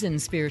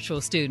seasoned spiritual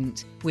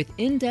student, with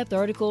in-depth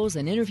articles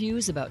and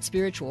interviews about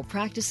spiritual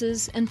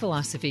practices and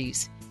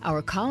philosophies.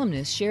 Our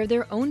columnists share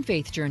their own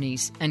faith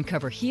journeys and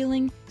cover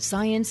healing,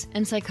 science,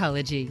 and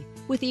psychology,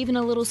 with even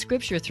a little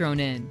scripture thrown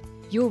in.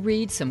 You'll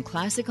read some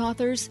classic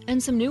authors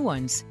and some new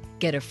ones.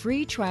 Get a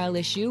free trial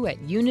issue at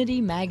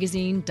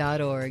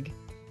unitymagazine.org.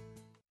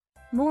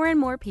 More and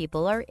more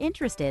people are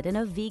interested in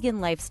a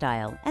vegan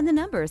lifestyle, and the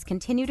numbers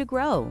continue to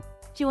grow.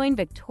 Join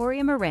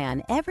Victoria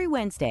Moran every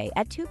Wednesday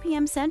at 2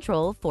 p.m.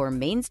 Central for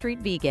Main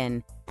Street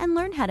Vegan and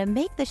learn how to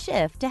make the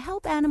shift to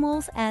help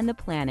animals and the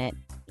planet.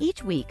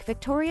 Each week,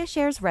 Victoria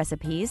shares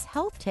recipes,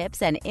 health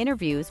tips, and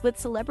interviews with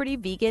celebrity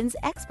vegans,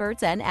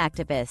 experts, and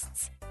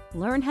activists.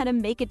 Learn how to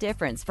make a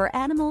difference for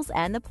animals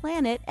and the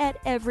planet at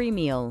every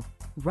meal.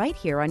 Right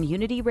here on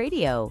Unity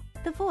Radio,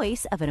 the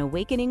voice of an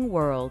awakening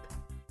world.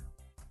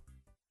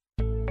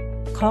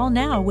 Call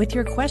now with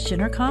your question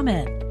or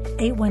comment.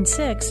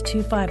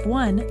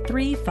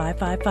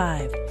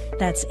 816-251-3555.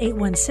 That's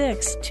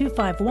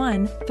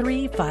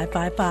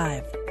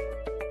 816-251-3555.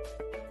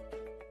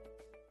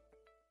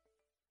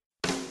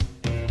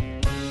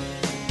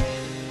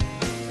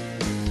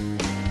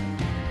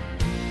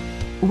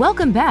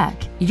 Welcome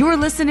back. You're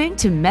listening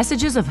to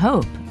Messages of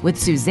Hope with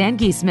Suzanne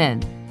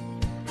Giesemann.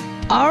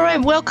 All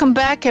right, welcome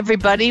back,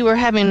 everybody. We're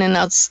having an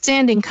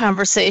outstanding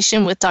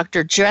conversation with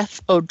Dr. Jeff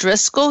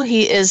O'Driscoll.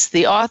 He is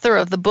the author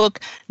of the book,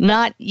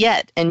 Not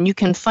Yet, and you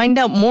can find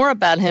out more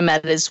about him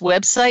at his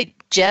website,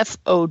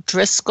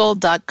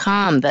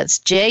 jeffodriscoll.com. That's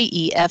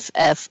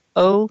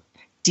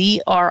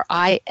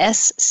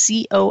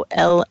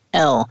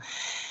JEFFODRISCOLL.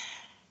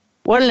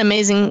 What an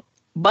amazing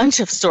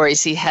bunch of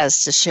stories he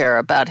has to share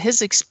about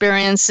his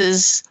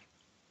experiences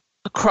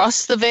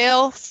across the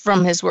veil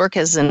from his work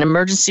as an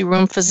emergency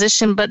room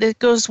physician, but it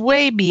goes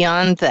way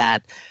beyond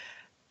that.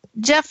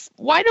 Jeff,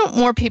 why don't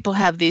more people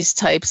have these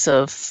types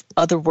of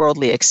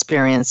otherworldly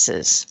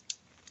experiences?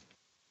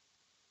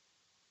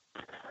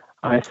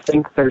 I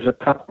think there's a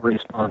couple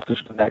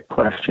responses to that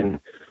question.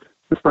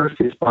 The first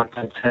response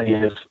I'd say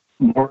is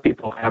more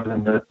people have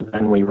them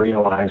than we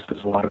realize,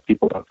 because a lot of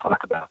people don't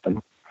talk about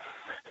them.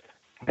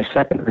 My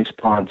second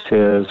response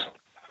is,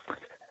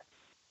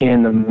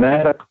 in the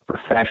medical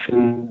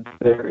profession,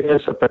 there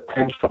is a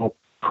potential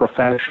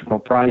professional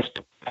price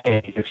to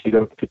pay if you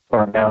go too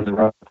far down the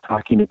road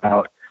talking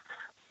about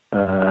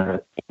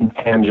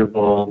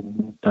intangible,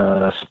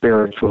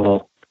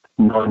 spiritual,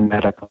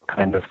 non-medical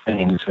kind of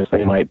things as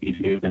they might be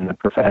viewed in the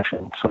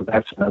profession. So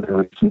that's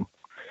another reason.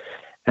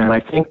 And I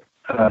think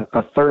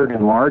a third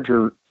and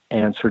larger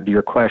answer to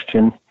your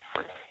question,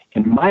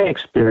 in my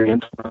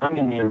experience, when I'm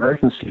in the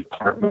emergency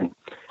department,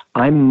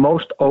 I'm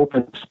most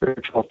open to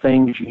spiritual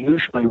things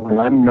usually when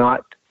I'm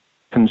not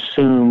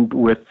consumed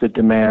with the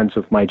demands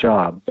of my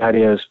job. That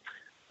is,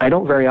 I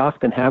don't very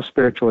often have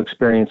spiritual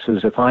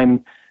experiences if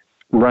I'm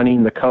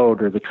running the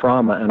code or the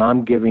trauma and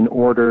I'm giving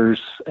orders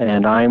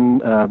and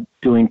I'm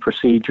doing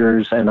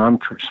procedures and I'm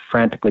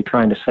frantically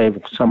trying to save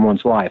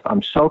someone's life.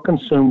 I'm so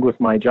consumed with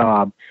my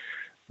job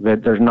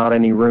that there's not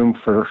any room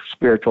for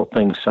spiritual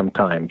things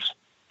sometimes.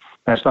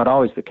 That's not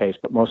always the case,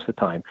 but most of the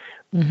time.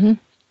 Mm-hmm.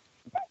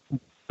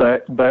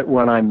 But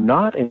when I'm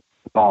not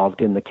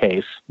involved in the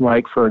case,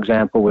 like, for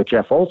example, with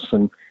Jeff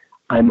Olson,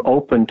 I'm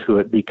open to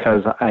it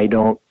because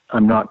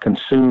I'm not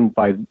consumed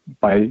by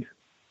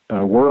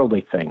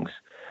worldly things.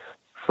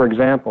 For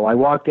example, I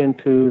walked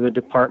into the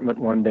department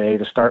one day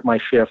to start my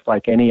shift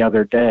like any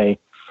other day,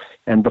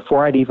 and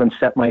before I'd even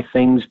set my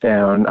things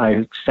down,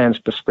 I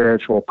sensed a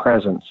spiritual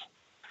presence.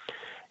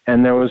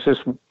 And there was this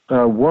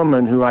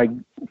woman who I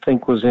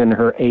think was in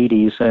her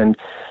 80s, and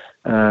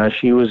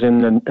she was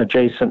in an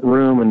adjacent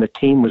room, and the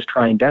team was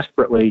trying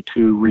desperately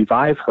to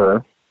revive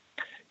her.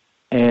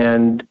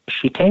 And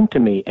she came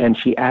to me, and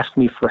she asked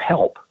me for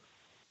help.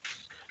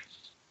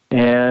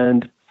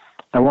 And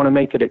I want to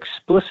make it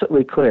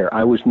explicitly clear,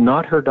 I was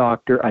not her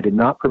doctor. I did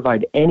not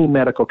provide any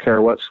medical care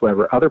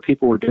whatsoever. Other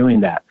people were doing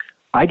that.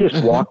 I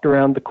just walked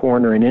around the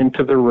corner and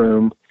into the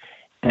room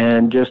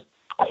and just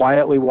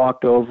quietly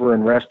walked over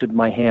and rested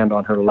my hand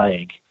on her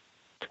leg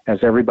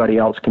as everybody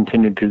else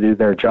continued to do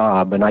their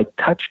job. And I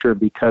touched her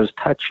because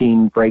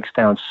touching breaks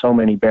down so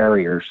many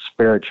barriers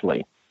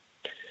spiritually.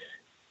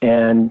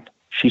 And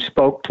she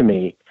spoke to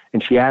me,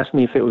 and she asked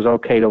me if it was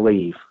okay to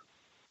leave.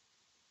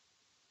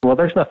 Well,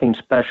 there's nothing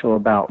special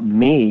about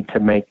me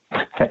to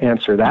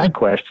answer that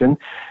question.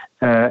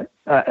 I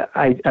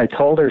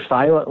told her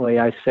silently,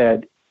 I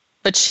said...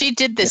 But she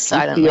did this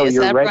silently, is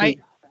that right?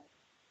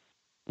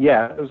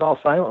 Yeah, it was all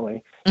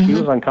silently. She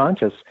was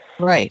unconscious.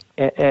 Right.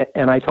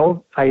 And I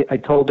told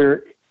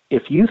her,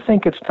 if you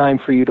think it's time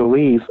for you to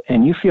leave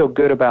and you feel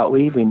good about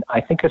leaving,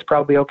 I think it's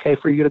probably okay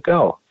for you to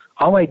go.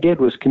 All I did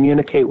was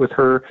communicate with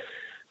her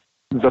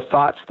the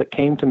thoughts that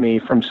came to me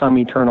from some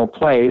eternal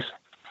place,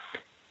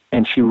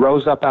 And she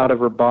rose up out of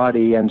her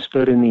body and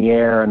stood in the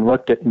air and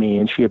looked at me,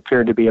 and she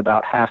appeared to be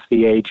about half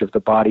the age of the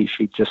body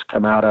she'd just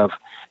come out of,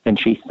 and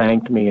she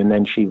thanked me, and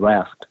then she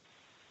left.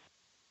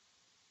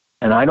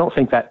 And I don't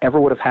think that ever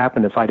would have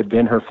happened if I'd have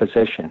been her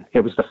physician.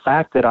 It was the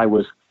fact that I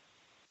was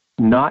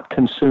not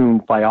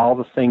consumed by all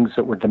the things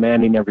that were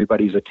demanding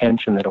everybody's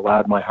attention that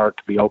allowed my heart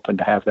to be open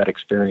to have that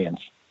experience.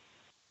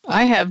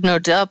 I have no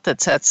doubt that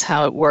that's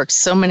how it works.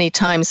 So many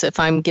times if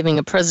I'm giving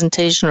a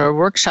presentation or a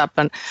workshop,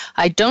 and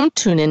I don't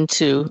tune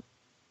into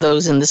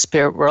those in the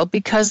spirit world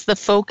because the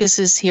focus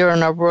is here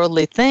on our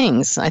worldly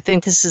things. I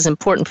think this is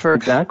important for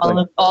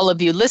all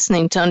of you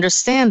listening to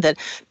understand that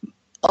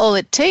all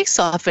it takes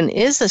often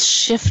is a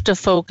shift of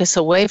focus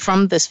away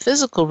from this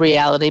physical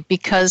reality,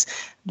 because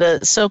the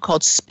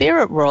so-called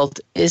spirit world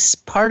is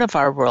part of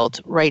our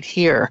world right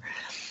here.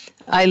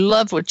 I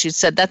love what you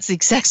said. That's the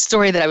exact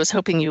story that I was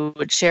hoping you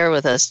would share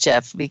with us,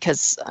 Jeff,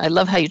 because I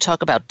love how you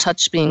talk about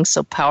touch being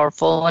so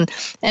powerful and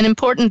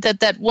important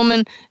that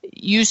woman,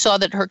 you saw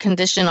that her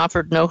condition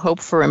offered no hope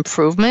for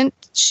improvement.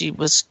 She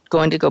was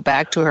going to go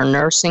back to her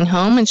nursing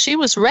home, and she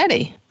was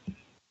ready.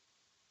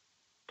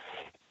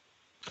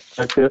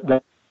 That's it.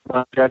 That's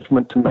my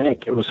judgment to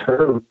make. It was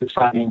her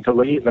deciding to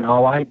leave, and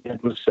all I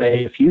did was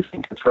say, if you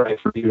think it's right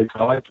for you to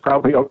go, it's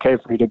probably okay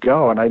for you to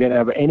go. And I didn't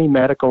have any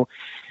medical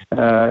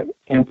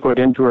input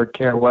into her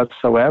care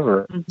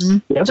whatsoever. Mm-hmm.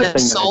 The other Just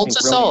thing soul that I think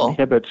to really soul.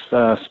 inhibits,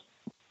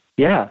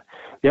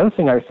 the other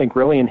thing I think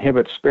really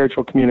inhibits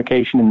spiritual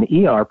communication in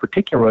the ER,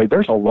 particularly,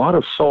 there's a lot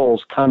of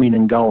souls coming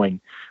and going.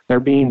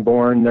 They're being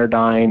born, they're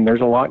dying,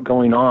 there's a lot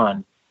going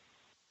on.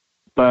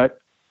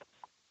 But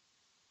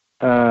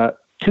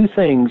two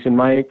things, in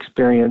my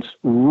experience,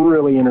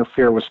 really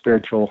interfere with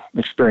spiritual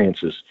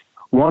experiences.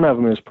 One of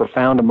them is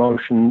profound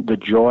emotion, the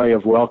joy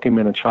of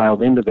welcoming a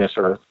child into this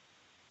earth,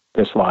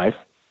 this life.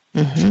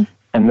 Mm-hmm.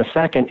 And the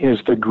second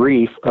is the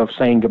grief of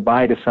saying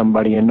goodbye to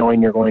somebody and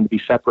knowing you're going to be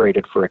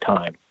separated for a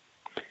time.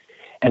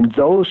 And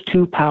those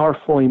two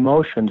powerful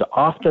emotions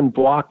often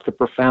block the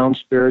profound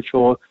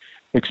spiritual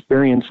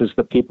experiences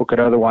that people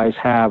could otherwise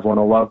have when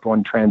a loved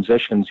one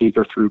transitions,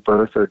 either through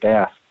birth or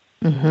death.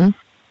 Mm-hmm.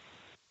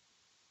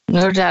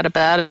 No doubt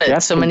about it.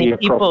 Death so can many be a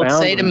people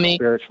say to me,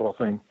 spiritual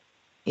thing.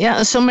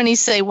 Yeah, so many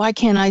say, why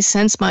can't I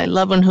sense my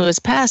loved one who has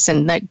passed?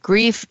 And that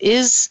grief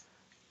is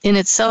in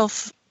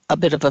itself a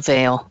bit of a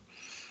veil.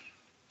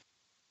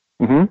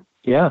 Mm-hmm.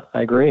 Yeah,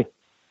 I agree.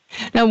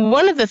 Now,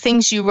 one of the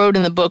things you wrote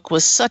in the book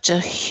was such a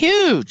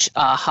huge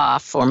aha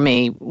for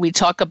me. We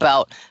talk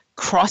about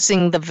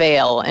crossing the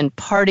veil and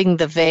parting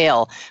the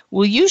veil.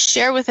 Will you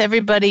share with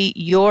everybody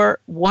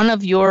one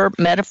of your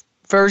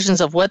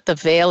versions of what the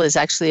veil is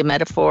actually a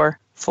metaphor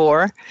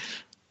for?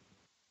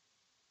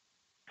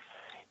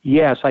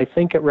 Yes, I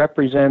think it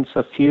represents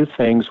a few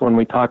things when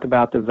we talk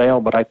about the veil,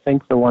 but I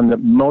think the one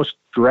that most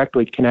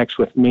directly connects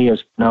with me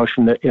is the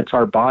notion that it's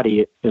our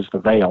body is the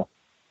veil.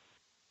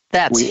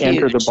 That's we huge.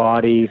 enter the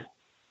body.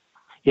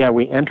 Yeah,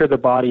 we enter the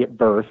body at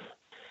birth,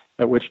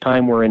 at which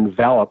time we're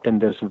enveloped in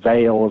this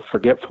veil of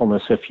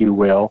forgetfulness, if you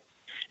will.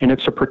 And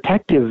it's a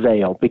protective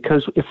veil,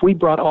 because if we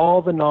brought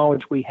all the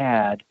knowledge we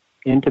had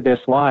into this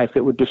life,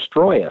 it would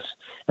destroy us.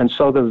 And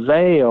so the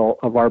veil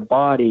of our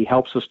body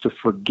helps us to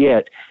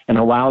forget and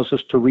allows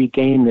us to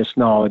regain this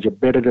knowledge a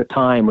bit at a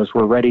time as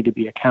we're ready to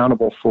be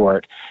accountable for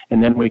it,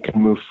 and then we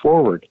can move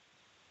forward.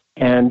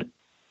 And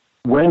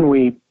when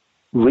we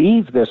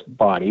leave this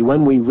body,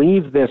 when we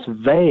leave this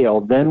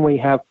veil, then we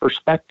have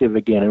perspective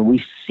again, and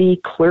we see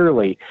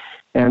clearly.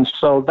 And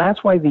so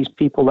that's why these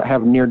people that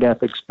have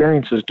near-death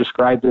experiences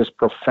describe this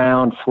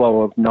profound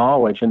flow of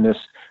knowledge and this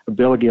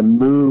ability to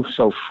move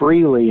so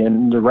freely,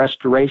 and the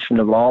restoration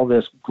of all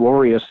this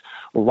glorious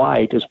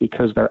light is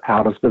because they're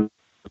out of the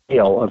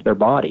veil of their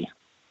body.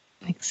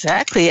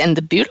 Exactly. And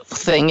the beautiful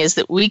thing is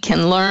that we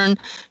can learn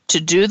to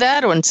do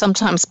that, and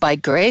sometimes by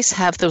grace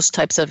have those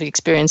types of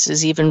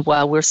experiences even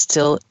while we're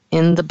still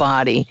in the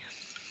body.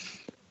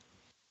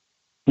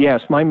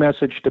 Yes, my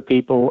message to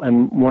people,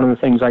 and one of the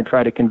things I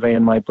try to convey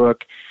in my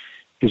book,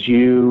 is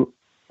you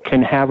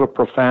can have a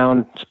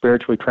profound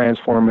spiritually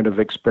transformative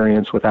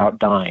experience without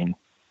dying.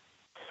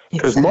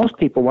 Because most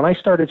people, when I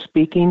started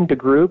speaking to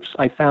groups,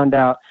 I found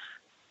out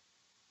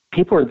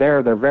people are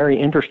there, they're very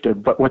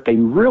interested, but what they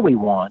really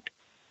want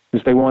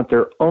is they want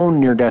their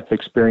own near-death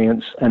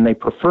experience, and they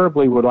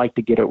preferably would like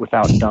to get it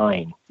without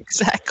dying.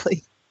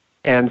 Exactly.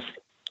 And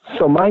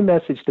so my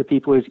message to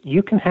people is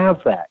you can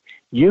have that.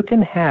 You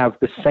can have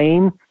the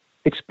same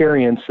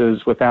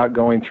experiences without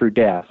going through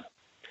death.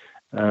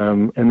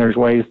 And there's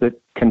ways that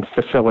can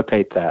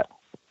facilitate that.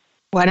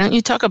 Why don't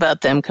you talk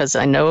about them? Because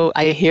I know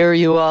I hear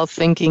you all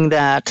thinking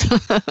that.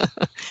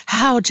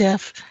 How,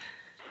 Jeff?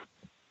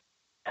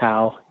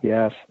 How,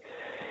 yes.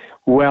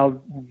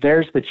 Well,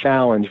 there's the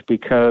challenge,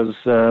 because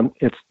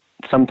it's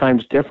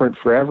sometimes different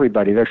for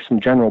everybody. There's some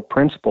general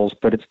principles,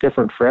 but it's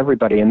different for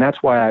everybody. And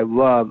that's why I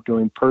love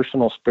doing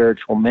personal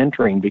spiritual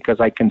mentoring,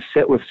 because I can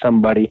sit with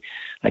somebody,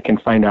 I can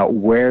find out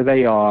where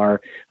they are,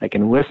 I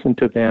can listen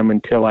to them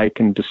until I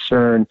can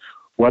discern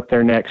what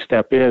their next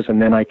step is,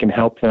 and then I can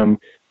help them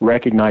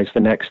recognize the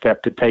next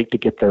step to take to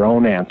get their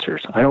own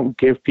answers. I don't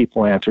give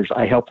people answers.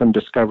 I help them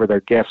discover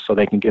their gifts so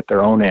they can get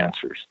their own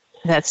answers.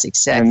 That's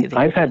exactly. And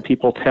I've had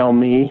people tell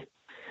me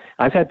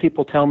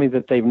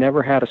that they've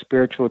never had a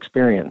spiritual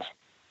experience.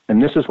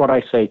 And this is what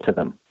I say to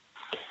them.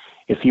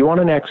 If you want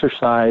an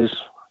exercise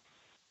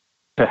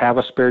to have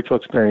a spiritual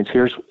experience,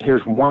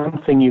 here's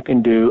one thing you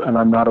can do, and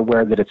I'm not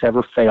aware that it's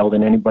ever failed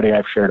in anybody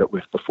I've shared it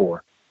with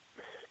before.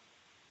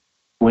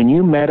 When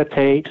you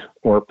meditate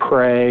or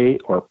pray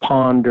or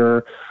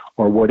ponder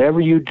or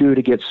whatever you do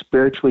to get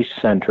spiritually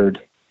centered,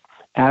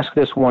 ask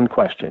this one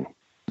question.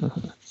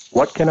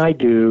 What can I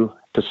do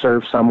to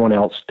serve someone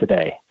else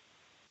today?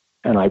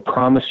 And I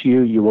promise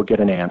you will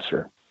get an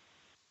answer.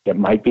 It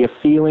might be a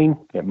feeling,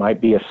 it might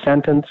be a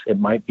sentence, it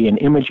might be an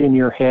image in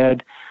your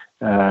head.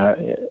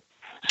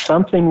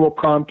 Something will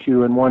prompt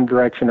you in one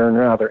direction or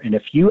another. And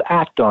if you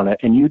act on it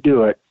and you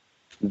do it,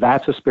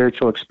 that's a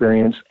spiritual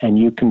experience, and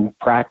you can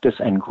practice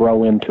and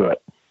grow into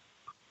it.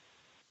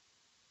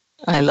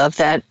 I love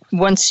that.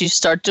 Once you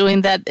start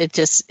doing that,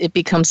 it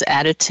becomes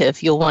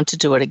additive. You'll want to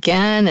do it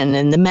again, and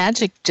then the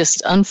magic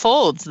just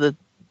unfolds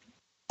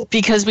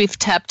because we've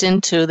tapped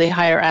into the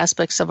higher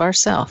aspects of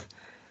ourselves.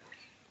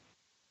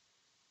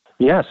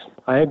 Yes,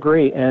 I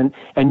agree. And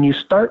you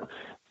start,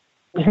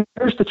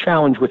 here's the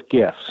challenge with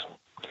gifts.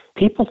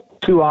 People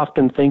too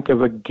often think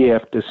of a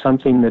gift as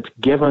something that's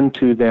given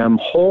to them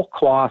whole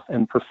cloth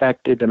and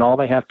perfected, and all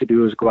they have to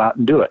do is go out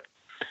and do it.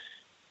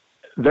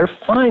 They're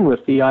fine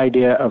with the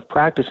idea of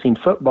practicing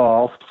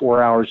football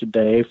 4 hours a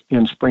day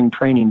in spring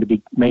training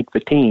to make the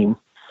team,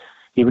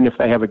 even if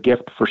they have a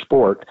gift for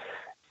sport.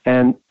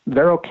 And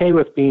they're okay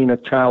with being a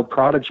child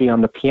prodigy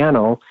on the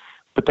piano,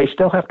 but they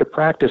still have to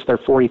practice their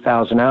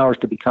 40,000 hours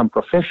to become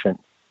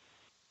proficient.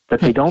 But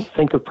they don't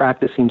think of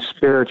practicing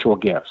spiritual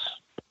gifts.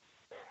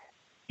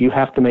 You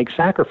have to make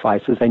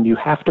sacrifices, and you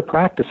have to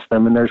practice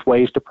them, and there's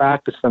ways to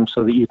practice them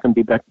so that you can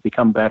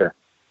become better.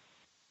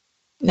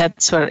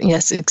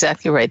 Yes,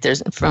 exactly right.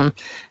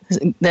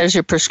 There's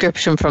your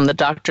prescription from the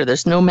doctor.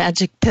 There's no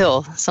magic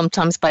pill.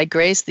 Sometimes by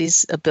grace,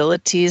 these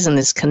abilities and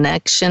this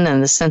connection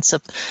and the sense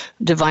of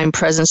divine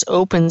presence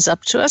opens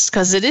up to us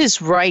because it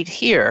is right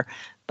here.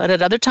 But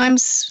at other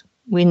times,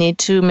 we need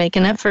to make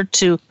an effort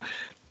to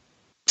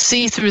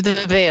see through the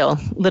veil,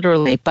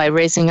 literally, by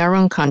raising our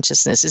own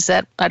consciousness. Is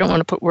that, I don't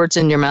want to put words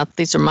in your mouth,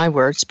 these are my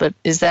words, but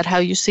is that how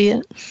you see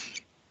it?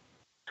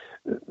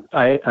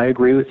 I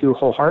agree with you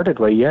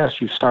wholeheartedly. Yes,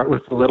 you start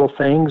with the little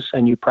things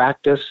and you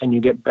practice and you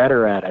get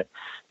better at it.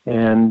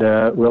 And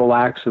little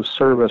acts of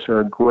service are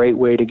a great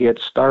way to get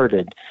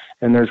started.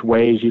 And there's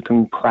ways you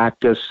can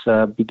practice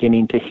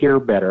beginning to hear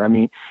better. I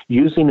mean,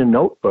 using a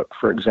notebook,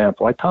 for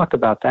example. I talk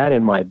about that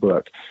in my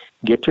book.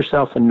 Get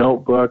yourself a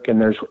notebook,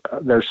 and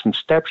there's some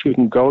steps you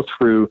can go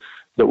through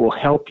that will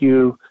help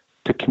you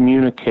to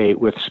communicate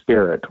with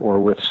spirit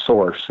or with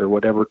source or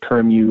whatever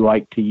term you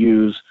like to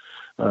use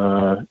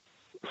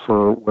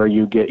for where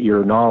you get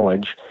your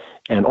knowledge.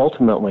 And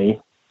ultimately,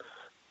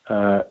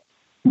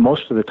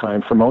 most of the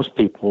time for most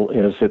people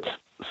it's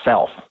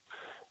self.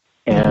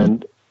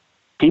 And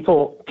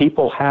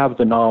people have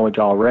the knowledge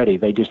already.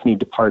 They just need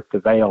to part the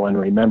veil and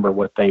remember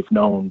what they've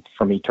known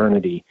from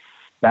eternity.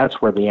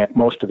 That's where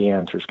most of the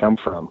answers come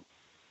from.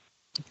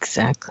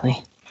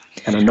 Exactly.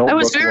 And a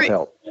notebook will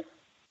help.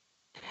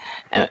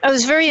 I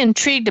was very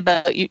intrigued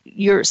about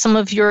some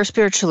of your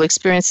spiritual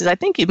experiences. I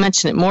think you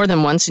mentioned it more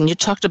than once, and you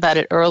talked about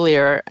it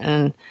earlier,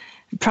 and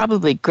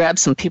probably grabbed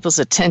some people's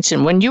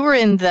attention. When you were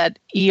in that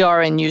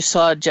ER and you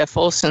saw Jeff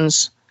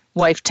Olson's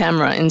wife,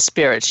 Tamara, in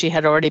spirit, she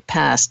had already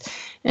passed,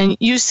 and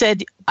you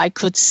said, I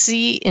could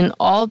see in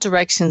all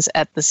directions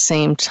at the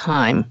same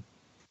time.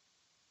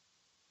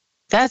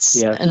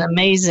 That's an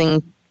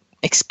amazing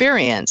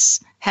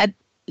experience.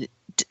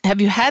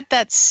 Have you had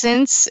that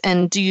since,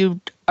 and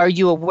are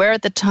you aware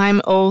at the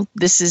time,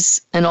 this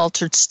is an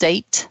altered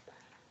state?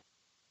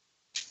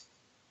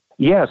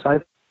 Yes,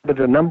 I've had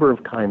it a number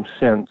of times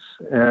since.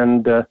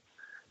 And as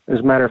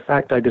a matter of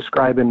fact, I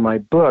describe in my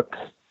book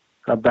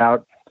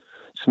about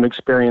some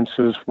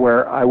experiences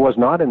where I was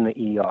not in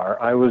the ER.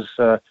 I was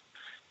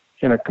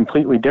in a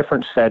completely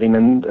different setting,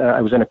 and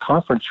I was in a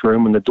conference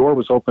room, and the door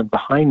was open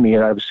behind me,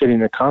 and I was sitting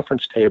at a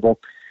conference table,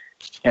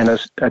 and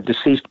a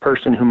deceased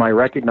person whom I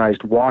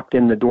recognized walked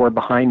in the door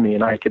behind me,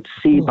 and I could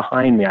see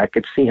behind me. I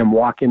could see him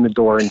walk in the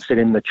door and sit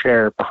in the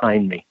chair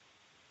behind me.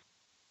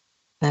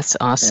 That's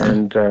awesome.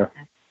 And,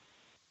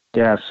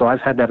 so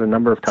I've had that a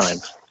number of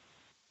times.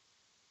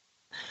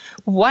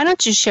 Why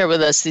don't you share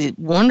with us the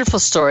wonderful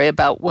story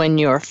about when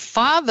your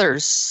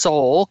father's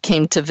soul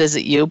came to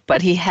visit you,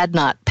 but he had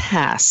not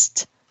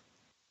passed?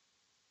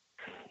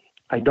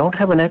 I don't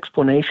have an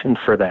explanation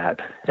for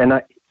that.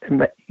 And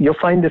you'll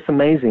find this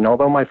amazing.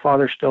 Although my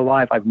father's still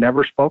alive, I've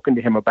never spoken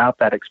to him about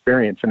that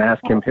experience and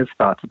asked him his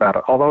thoughts about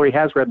it, although he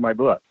has read my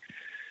book.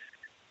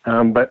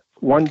 But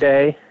one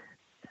day...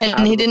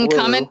 And he didn't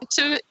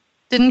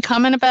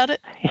comment about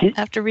it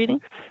after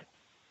reading?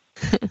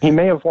 He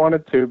may have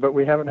wanted to, but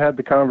we haven't had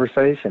the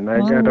conversation. I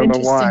don't know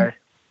why.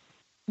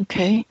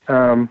 Okay.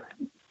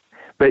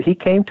 But he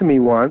came to me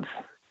once.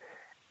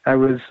 I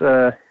was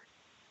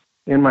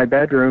in my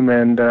bedroom,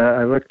 and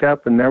I looked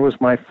up, and there was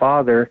my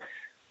father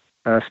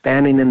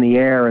standing in the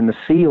air, and the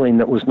ceiling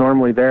that was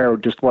normally there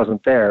just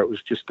wasn't there. It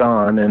was just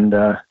gone,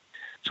 and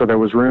so there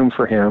was room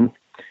for him.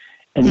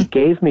 And he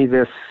gave me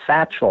this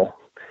satchel,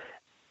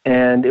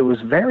 and it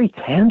was very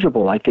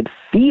tangible. I could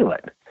feel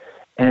it,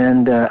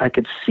 and I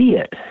could see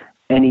it.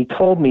 And he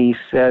told me, he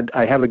said,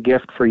 I have a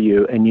gift for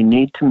you, and you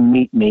need to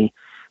meet me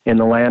in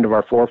the land of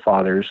our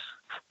forefathers,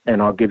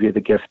 and I'll give you the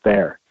gift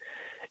there.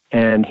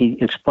 And he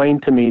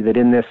explained to me that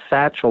in this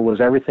satchel was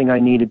everything I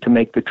needed to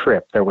make the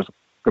trip. There was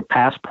a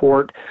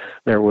passport,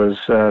 there was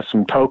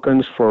some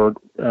tokens for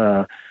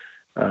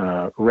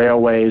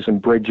railways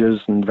and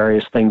bridges and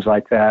various things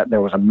like that.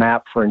 There was a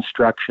map for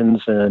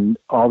instructions and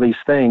all these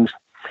things.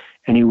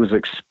 And he was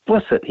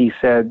explicit. He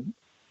said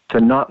to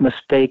not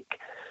mistake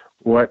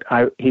what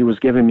he was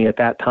giving me at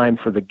that time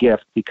for the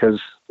gift,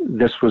 because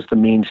this was the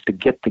means to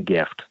get the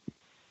gift.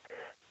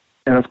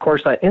 And of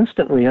course, I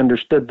instantly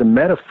understood the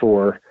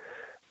metaphor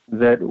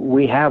that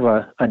we have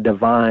a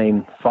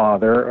divine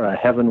Father, a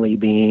heavenly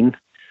being,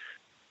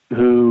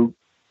 who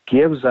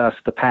gives us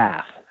the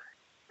path.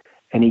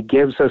 And he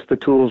gives us the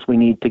tools we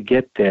need to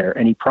get there.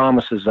 And he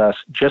promises us,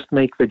 just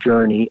make the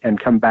journey and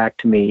come back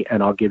to me,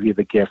 and I'll give you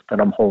the gift that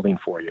I'm holding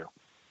for you.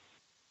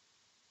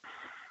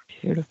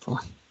 Beautiful.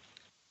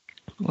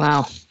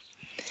 Wow.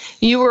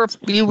 You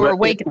were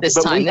awake at this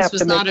time. This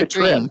was not a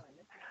dream. Trip.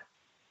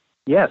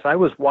 Yes, I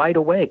was wide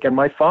awake, and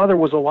my father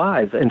was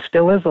alive and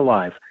still is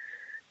alive.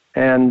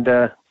 And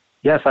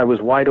yes, I was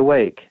wide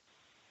awake.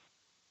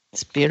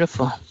 It's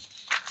beautiful.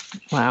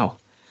 Wow.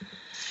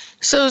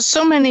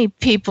 So many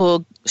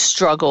people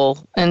struggle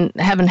and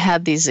haven't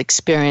had these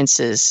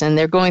experiences, and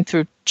they're going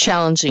through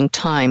challenging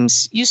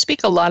times. You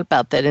speak a lot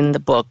about that in the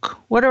book.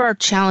 What are our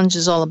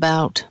challenges all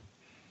about?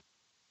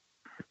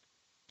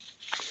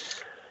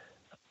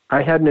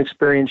 I had an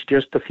experience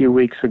just a few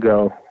weeks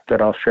ago that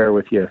I'll share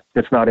with you.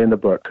 It's not in the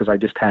book because I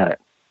just had it.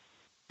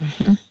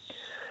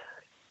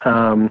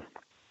 Mm-hmm.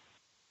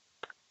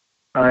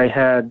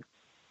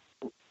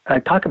 I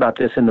talk about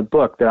this in the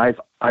book, that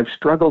I've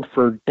struggled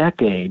for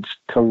decades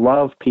to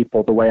love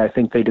people the way I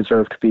think they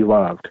deserve to be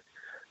loved,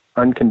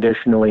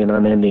 unconditionally and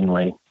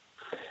unendingly.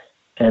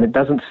 And it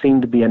doesn't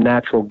seem to be a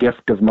natural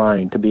gift of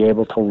mine to be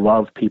able to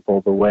love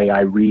people the way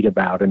I read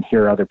about and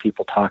hear other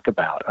people talk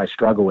about. I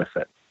struggle with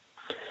it.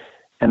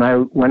 And I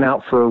went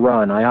out for a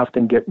run. I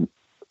often get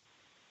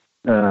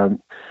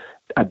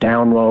a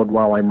download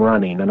while I'm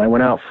running, and I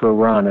went out for a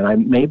run,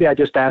 and maybe I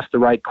just asked the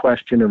right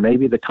question, or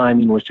maybe the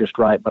timing was just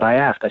right, but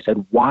I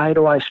said, why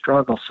do I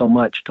struggle so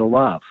much to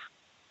love?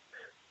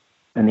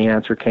 And the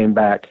answer came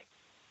back,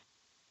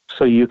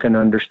 so you can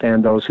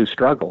understand those who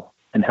struggle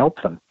and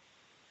help them.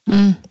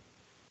 Mm.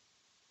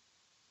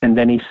 And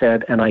then he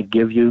said, and I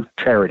give you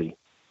charity.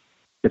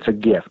 It's a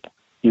gift.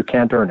 You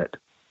can't earn it.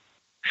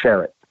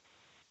 Share it.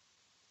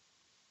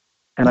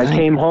 And I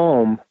came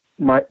home.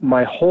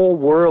 My whole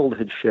world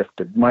had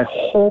shifted. My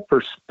whole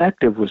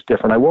perspective was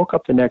different. I woke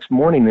up the next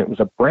morning, and it was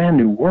a brand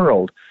new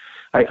world.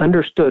 I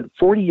understood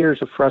 40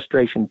 years of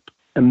frustration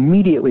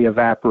immediately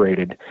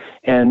evaporated,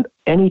 and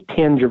any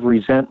tinge of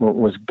resentment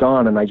was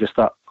gone, and I just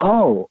thought,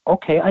 oh,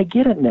 okay, I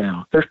get it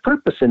now. There's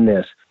purpose in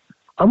this.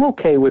 I'm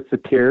okay with the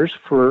tears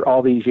for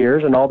all these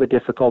years and all the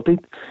difficulty,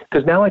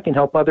 because now I can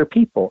help other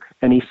people.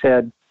 And he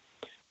said,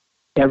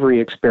 every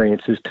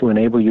experience is to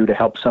enable you to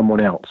help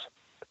someone else.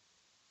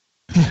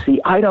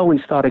 See, I'd always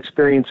thought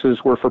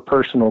experiences were for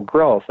personal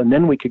growth, and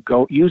then we could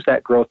go use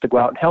that growth to go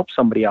out and help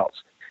somebody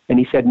else. And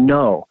he said,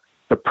 no,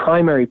 the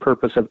primary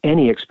purpose of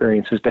any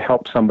experience is to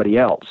help somebody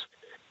else,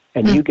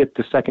 and you get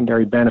the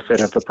secondary benefit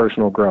of the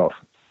personal growth.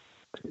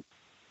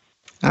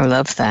 I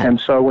love that. And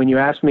so when you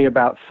ask me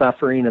about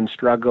suffering and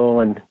struggle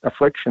and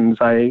afflictions,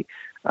 I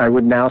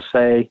would now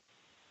say,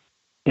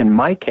 in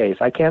my case,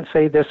 I can't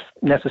say this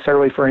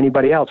necessarily for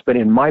anybody else, but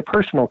in my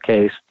personal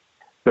case,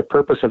 the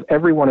purpose of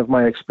every one of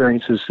my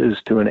experiences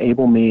is to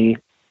enable me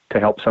to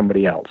help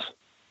somebody else.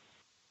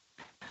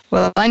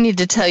 Well, I need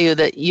to tell you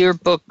that your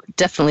book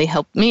definitely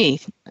helped me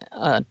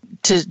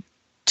to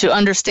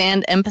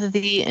understand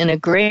empathy in a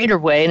greater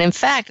way. And in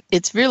fact,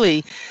 it's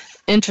really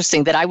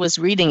interesting that I was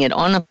reading it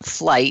on a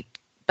flight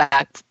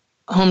back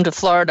home to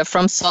Florida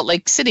from Salt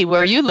Lake City,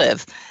 where you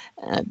live.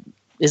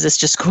 Is this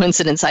just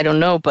coincidence? I don't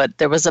know. But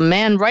there was a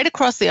man right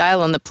across the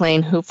aisle on the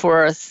plane who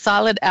for a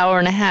solid hour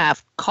and a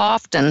half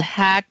coughed and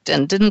hacked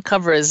and didn't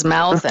cover his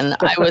mouth. And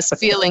I was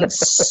feeling I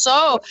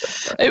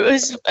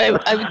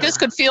just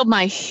could feel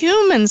my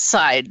human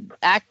side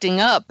acting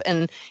up.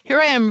 And here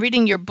I am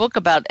reading your book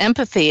about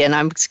empathy, and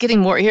I'm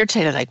getting more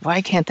irritated. Like,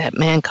 why can't that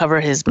man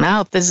cover his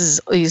mouth?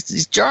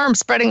 These germs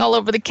spreading all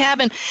over the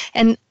cabin.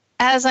 And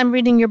as I'm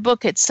reading your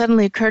book, it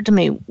suddenly occurred to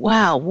me,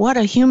 wow, what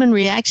a human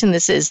reaction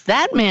this is.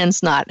 That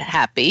man's not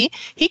happy.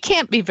 He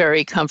can't be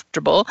very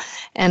comfortable.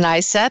 And I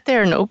sat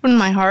there and opened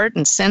my heart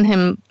and sent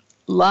him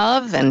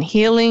love and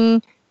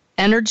healing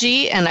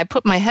energy. And I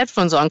put my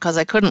headphones on because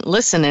I couldn't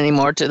listen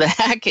anymore to the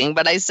hacking.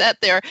 But I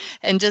sat there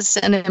and just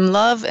sent him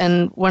love.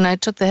 And when I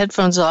took the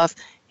headphones off,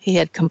 he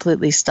had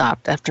completely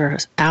stopped after an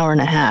hour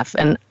and a half.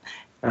 And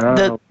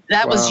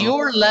That was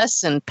your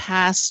lesson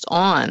passed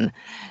on.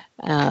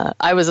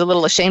 I was a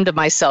little ashamed of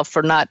myself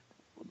for not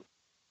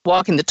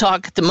walking the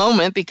talk at the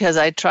moment because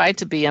I tried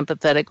to be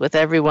empathetic with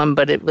everyone,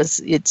 but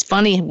it's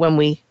funny when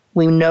we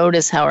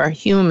notice how our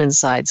human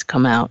sides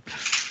come out.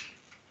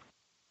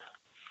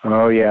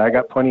 Oh, yeah, I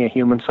got plenty of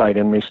human side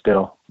in me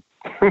still.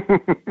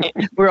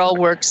 We're all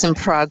works in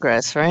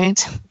progress,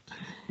 right?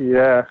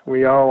 Yeah,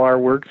 we all are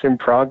works in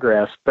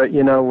progress. But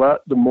you know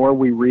what? The more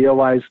we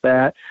realize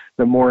that,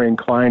 the more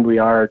inclined we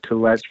are to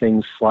let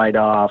things slide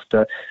off,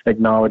 to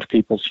acknowledge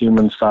people's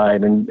human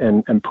side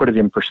and put it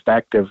in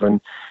perspective.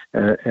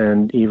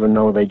 And even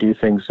though they do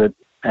things that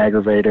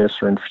aggravate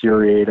us or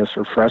infuriate us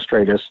or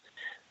frustrate us,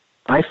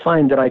 I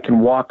find that I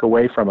can walk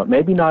away from it.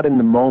 Maybe not in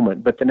the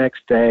moment, but the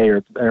next day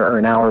or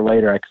an hour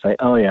later, I can say,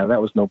 oh, yeah,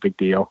 that was no big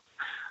deal.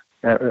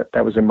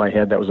 That was in my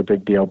head. That was a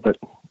big deal, but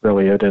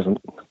really it isn't.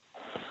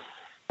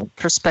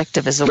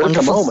 Perspective is a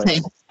wonderful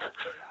thing.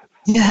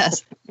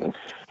 Yes.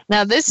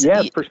 Now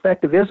Yes,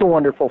 perspective is a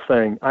wonderful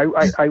thing.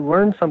 I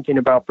learned something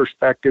about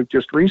perspective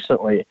just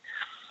recently.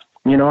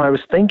 You know, I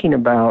was thinking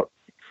about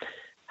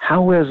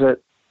how is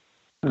it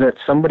that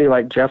somebody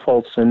like Jeff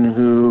Olson,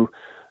 who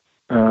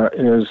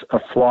is a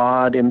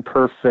flawed,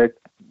 imperfect,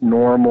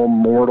 normal,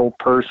 mortal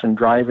person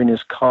driving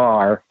his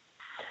car,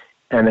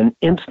 and an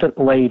instant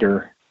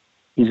later,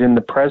 he's in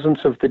the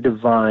presence of the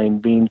divine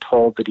being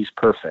told that he's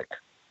perfect.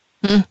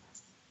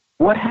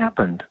 What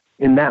happened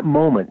in that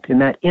moment, in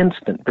that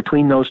instant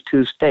between those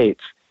two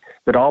states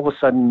that all of a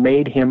sudden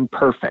made him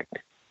perfect?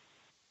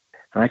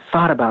 And I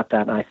thought about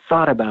that, and I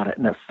thought about it,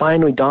 and it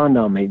finally dawned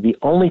on me. The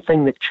only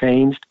thing that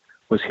changed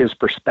was his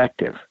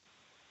perspective.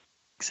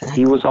 Exactly.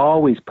 He was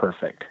always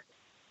perfect.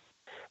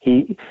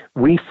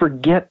 We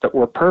forget that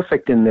we're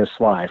perfect in this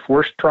life.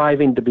 We're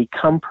striving to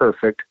become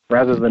perfect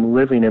rather than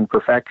living in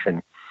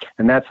perfection.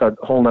 And that's a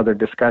whole other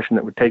discussion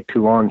that would take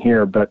too long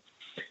here, but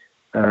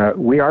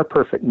we are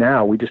perfect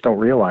now. We just don't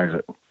realize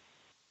it.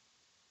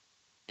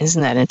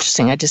 Isn't that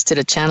interesting? I just did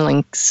a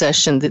channeling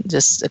session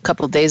just a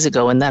couple of days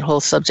ago, and that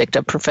whole subject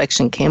of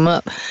perfection came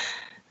up.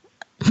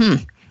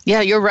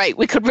 Yeah, you're right.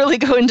 We could really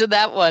go into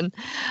that one.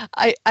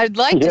 I'd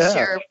like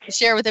to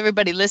share with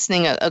everybody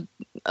listening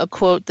a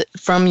quote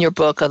from your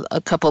book,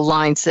 a couple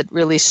lines that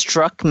really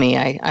struck me.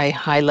 I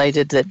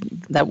highlighted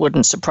that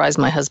wouldn't surprise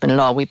my husband at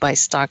all. We buy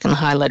stock in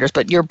highlighters,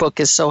 but your book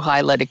is so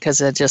highlighted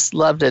because I just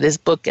loved it. His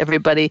book,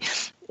 everybody,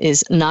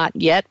 is Not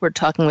Yet. We're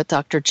talking with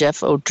Dr.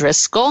 Jeff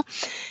O'Driscoll.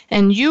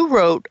 And you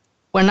wrote,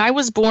 "When I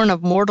was born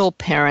of mortal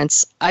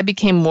parents, I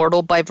became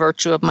mortal by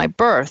virtue of my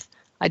birth.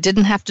 I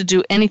didn't have to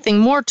do anything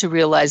more to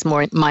realize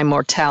my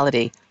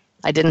mortality.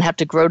 I didn't have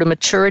to grow to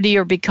maturity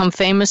or become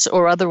famous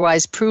or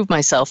otherwise prove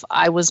myself.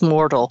 I was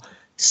mortal.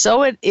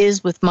 So it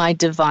is with my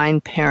divine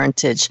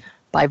parentage.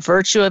 By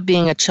virtue of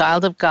being a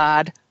child of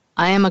God,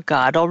 I am a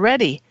God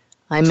already.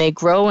 I may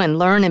grow and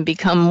learn and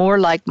become more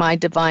like my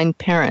divine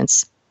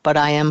parents, but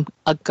I am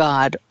a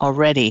God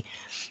already."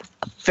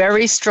 A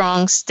very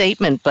strong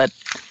statement, but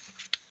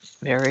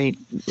very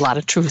lot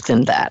of truth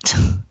in that.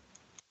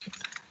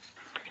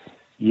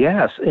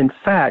 Yes. In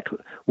fact,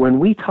 when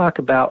we talk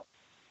about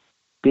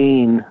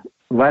being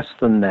less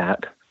than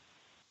that,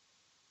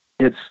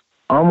 it's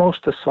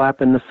almost a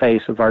slap in the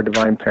face of our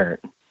divine parent.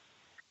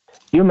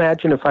 You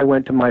imagine if I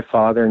went to my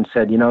father and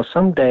said, you know,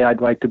 someday I'd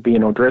like to be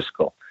an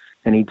O'Driscoll.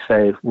 And he'd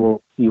say,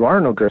 well, you are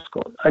an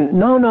O'Driscoll.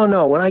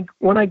 No.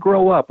 When I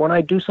grow up, when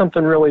I do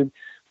something really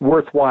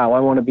worthwhile, I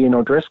want to be an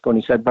O'Driscoll.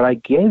 And he said, but I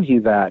gave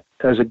you that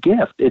as a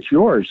gift. It's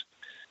yours.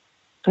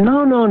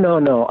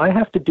 No. I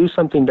have to do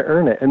something to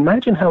earn it.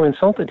 Imagine how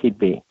insulted he'd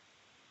be.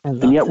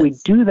 And yet we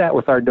do that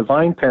with our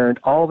divine parent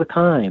all the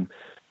time.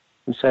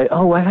 We say,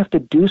 oh, I have to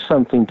do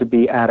something to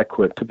be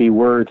adequate, to be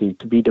worthy,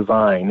 to be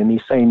divine. And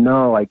he's saying,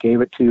 no, I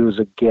gave it to you as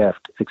a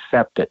gift.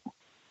 Accept it.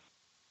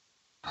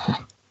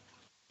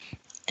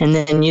 And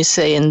then you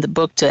say in the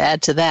book, to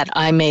add to that,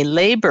 I may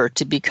labor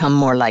to become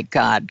more like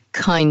God,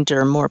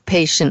 kinder, more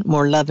patient,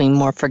 more loving,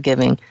 more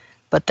forgiving.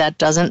 But that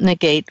doesn't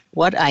negate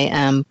what I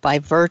am by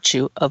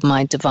virtue of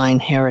my divine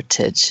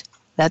heritage.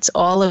 That's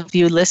all of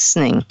you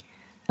listening,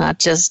 not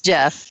just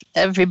Jeff.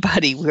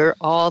 Everybody, we're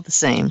all the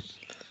same.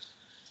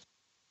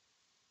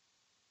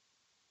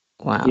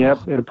 Wow.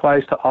 Yep, it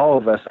applies to all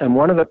of us. And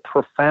one of the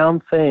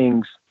profound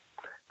things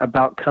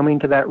about coming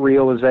to that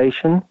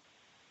realization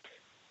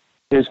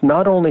is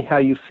not only how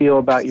you feel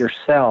about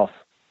yourself,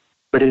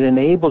 but it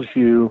enables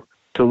you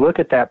to look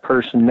at that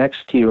person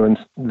next to you and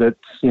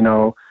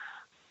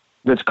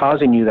that's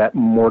causing you that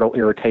mortal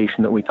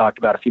irritation that we talked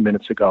about a few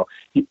minutes ago.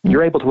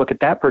 You're able to look at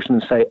that person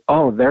and say,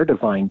 oh, they're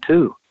divine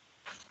too.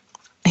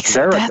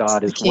 They're a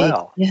God as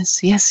well.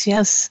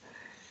 Yes.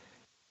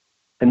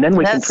 And then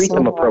we can treat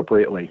them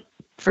appropriately.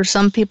 For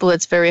some people,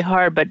 it's very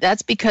hard, but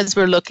that's because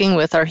we're looking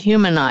with our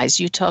human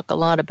eyes. You talk a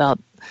lot about,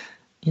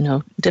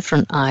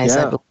 different eyes.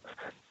 Yeah.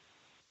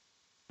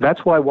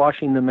 That's why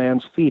washing the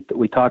man's feet that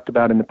we talked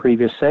about in the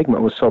previous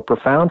segment was so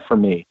profound for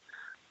me,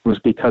 was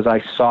because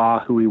I saw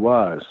who he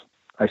was.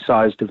 I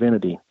saw his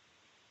divinity.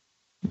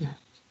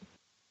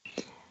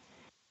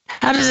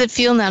 How does it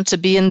feel now to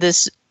be in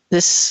this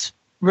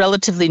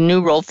relatively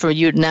new role for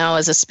you now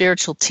as a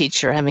spiritual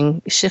teacher,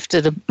 having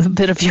shifted a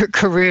bit of your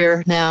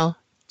career now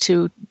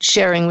to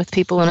sharing with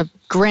people on a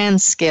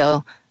grand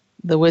scale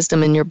the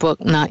wisdom in your book,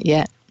 Not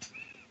Yet?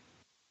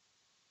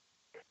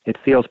 It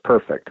feels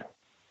perfect.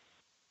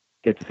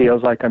 It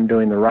feels like I'm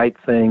doing the right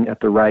thing at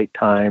the right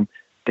time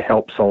to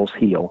help souls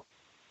heal.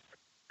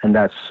 And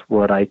that's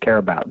what I care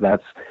about.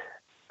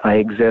 I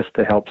exist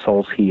to help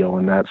souls heal,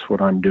 and that's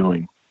what I'm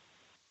doing.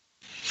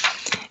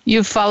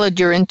 You've followed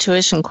your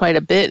intuition quite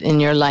a bit in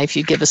your life.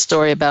 You give a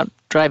story about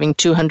driving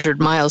 200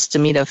 miles to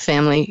meet a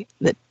family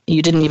that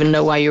you didn't even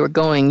know why you were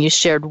going. You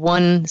shared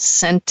one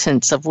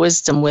sentence of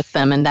wisdom with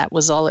them, and that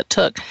was all it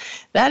took.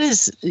 That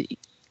is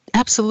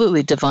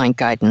absolutely divine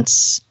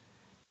guidance.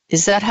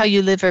 Is that how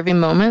you live every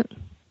moment?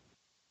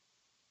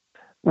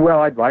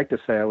 Well, I'd like to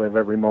say I live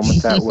every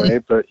moment that way,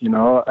 but,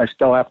 I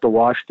still have to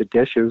wash the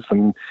dishes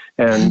and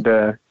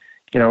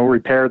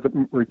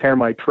repair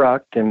my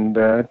truck and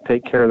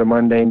take care of the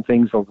mundane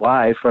things of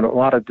life and a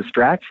lot of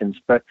distractions.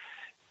 But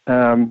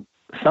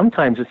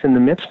sometimes it's in the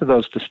midst of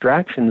those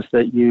distractions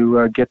that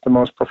you get the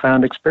most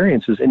profound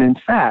experiences. And in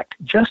fact,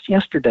 just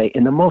yesterday,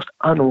 in the most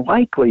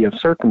unlikely of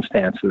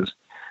circumstances,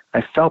 I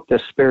felt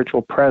this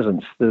spiritual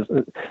presence,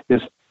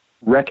 this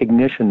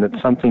recognition that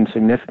something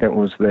significant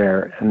was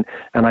there. And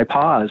I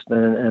paused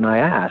and I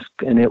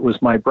asked, and it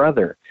was my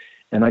brother.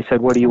 And I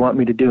said, "What do you want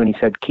me to do?" And he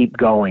said, "Keep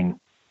going."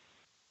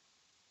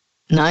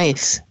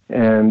 Nice.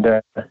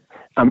 And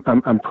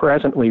I'm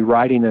presently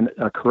writing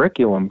a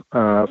curriculum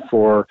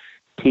for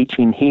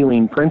teaching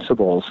healing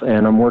principles,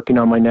 and I'm working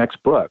on my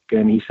next book.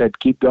 And he said,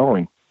 "Keep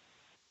going."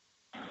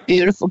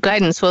 Beautiful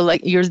guidance. Well,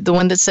 like you're the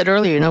one that said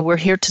earlier, we're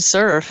here to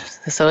serve,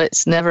 so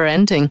it's never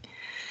ending.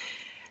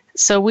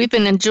 So we've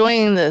been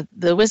enjoying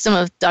the wisdom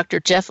of Dr.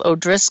 Jeff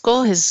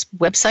O'Driscoll. His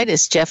website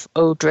is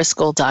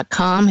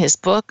jeffodriscoll.com. His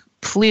book,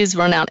 please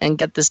run out and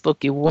get this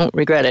book. You won't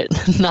regret it.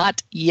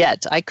 Not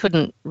Yet. I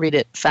couldn't read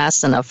it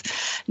fast enough.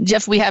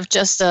 Jeff, we have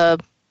just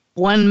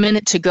 1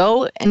 minute to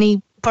go.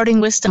 Any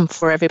parting wisdom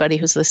for everybody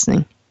who's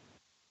listening?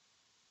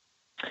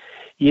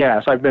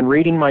 Yes, I've been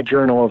reading my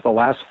journal of the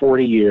last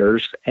 40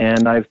 years,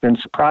 and I've been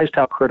surprised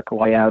how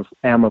critical I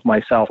am of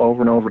myself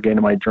over and over again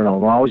in my journal.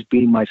 I'm always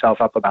beating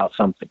myself up about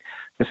something.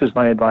 This is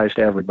my advice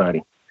to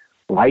everybody.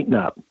 Lighten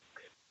up.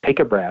 Take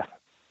a breath.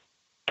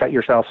 Cut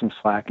yourself some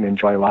slack and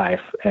enjoy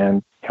life,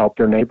 and help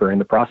your neighbor in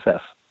the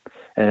process.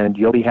 And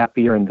you'll be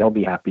happier, and they'll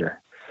be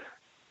happier.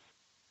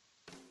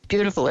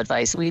 Beautiful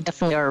advice. We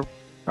definitely are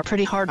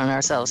pretty hard on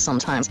ourselves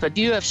sometimes, but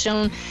you have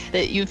shown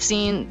that you've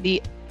seen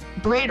the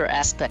greater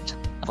aspect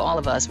of all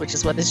of us, which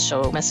is what this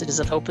show, Messages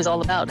of Hope, is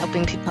all about,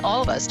 helping people,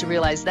 all of us, to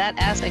realize that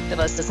aspect of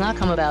us does not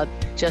come about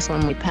just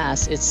when we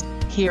pass. It's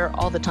here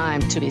all the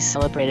time to be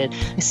celebrated.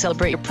 We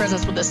celebrate your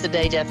presence with us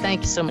today, Jeff.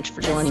 Thank you so much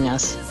for joining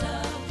us.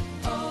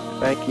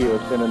 Thank you.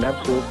 It's been an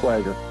absolute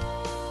pleasure.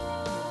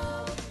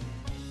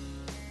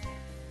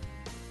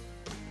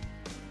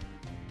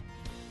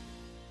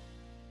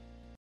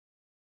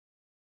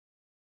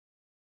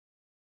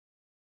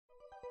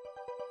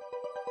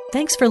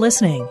 Thanks for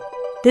listening.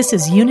 This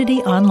is Unity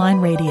Online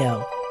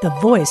Radio, the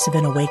voice of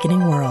an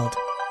awakening world.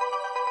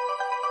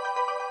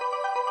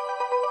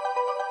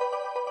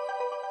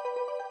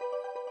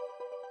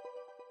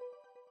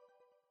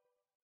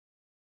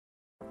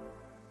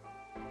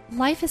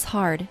 Life is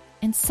hard,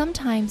 and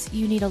sometimes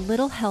you need a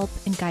little help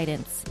and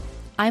guidance.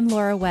 I'm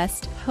Laura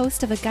West,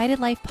 host of a Guided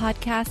Life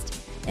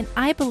podcast, and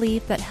I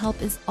believe that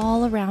help is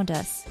all around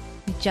us.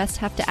 We just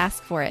have to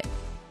ask for it.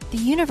 The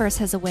universe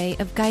has a way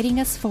of guiding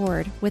us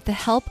forward with the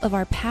help of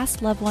our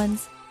past loved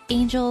ones,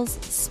 angels,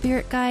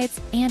 spirit guides,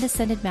 and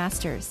ascended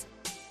masters.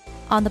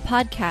 On the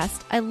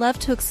podcast, I love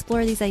to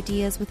explore these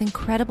ideas with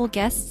incredible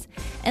guests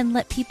and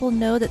let people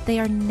know that they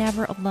are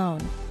never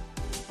alone.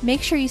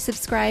 Make sure you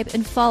subscribe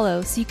and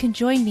follow so you can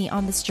join me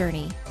on this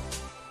journey.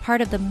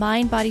 Part of the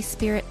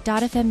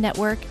MindBodySpirit.fm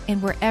network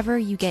and wherever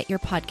you get your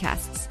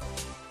podcasts.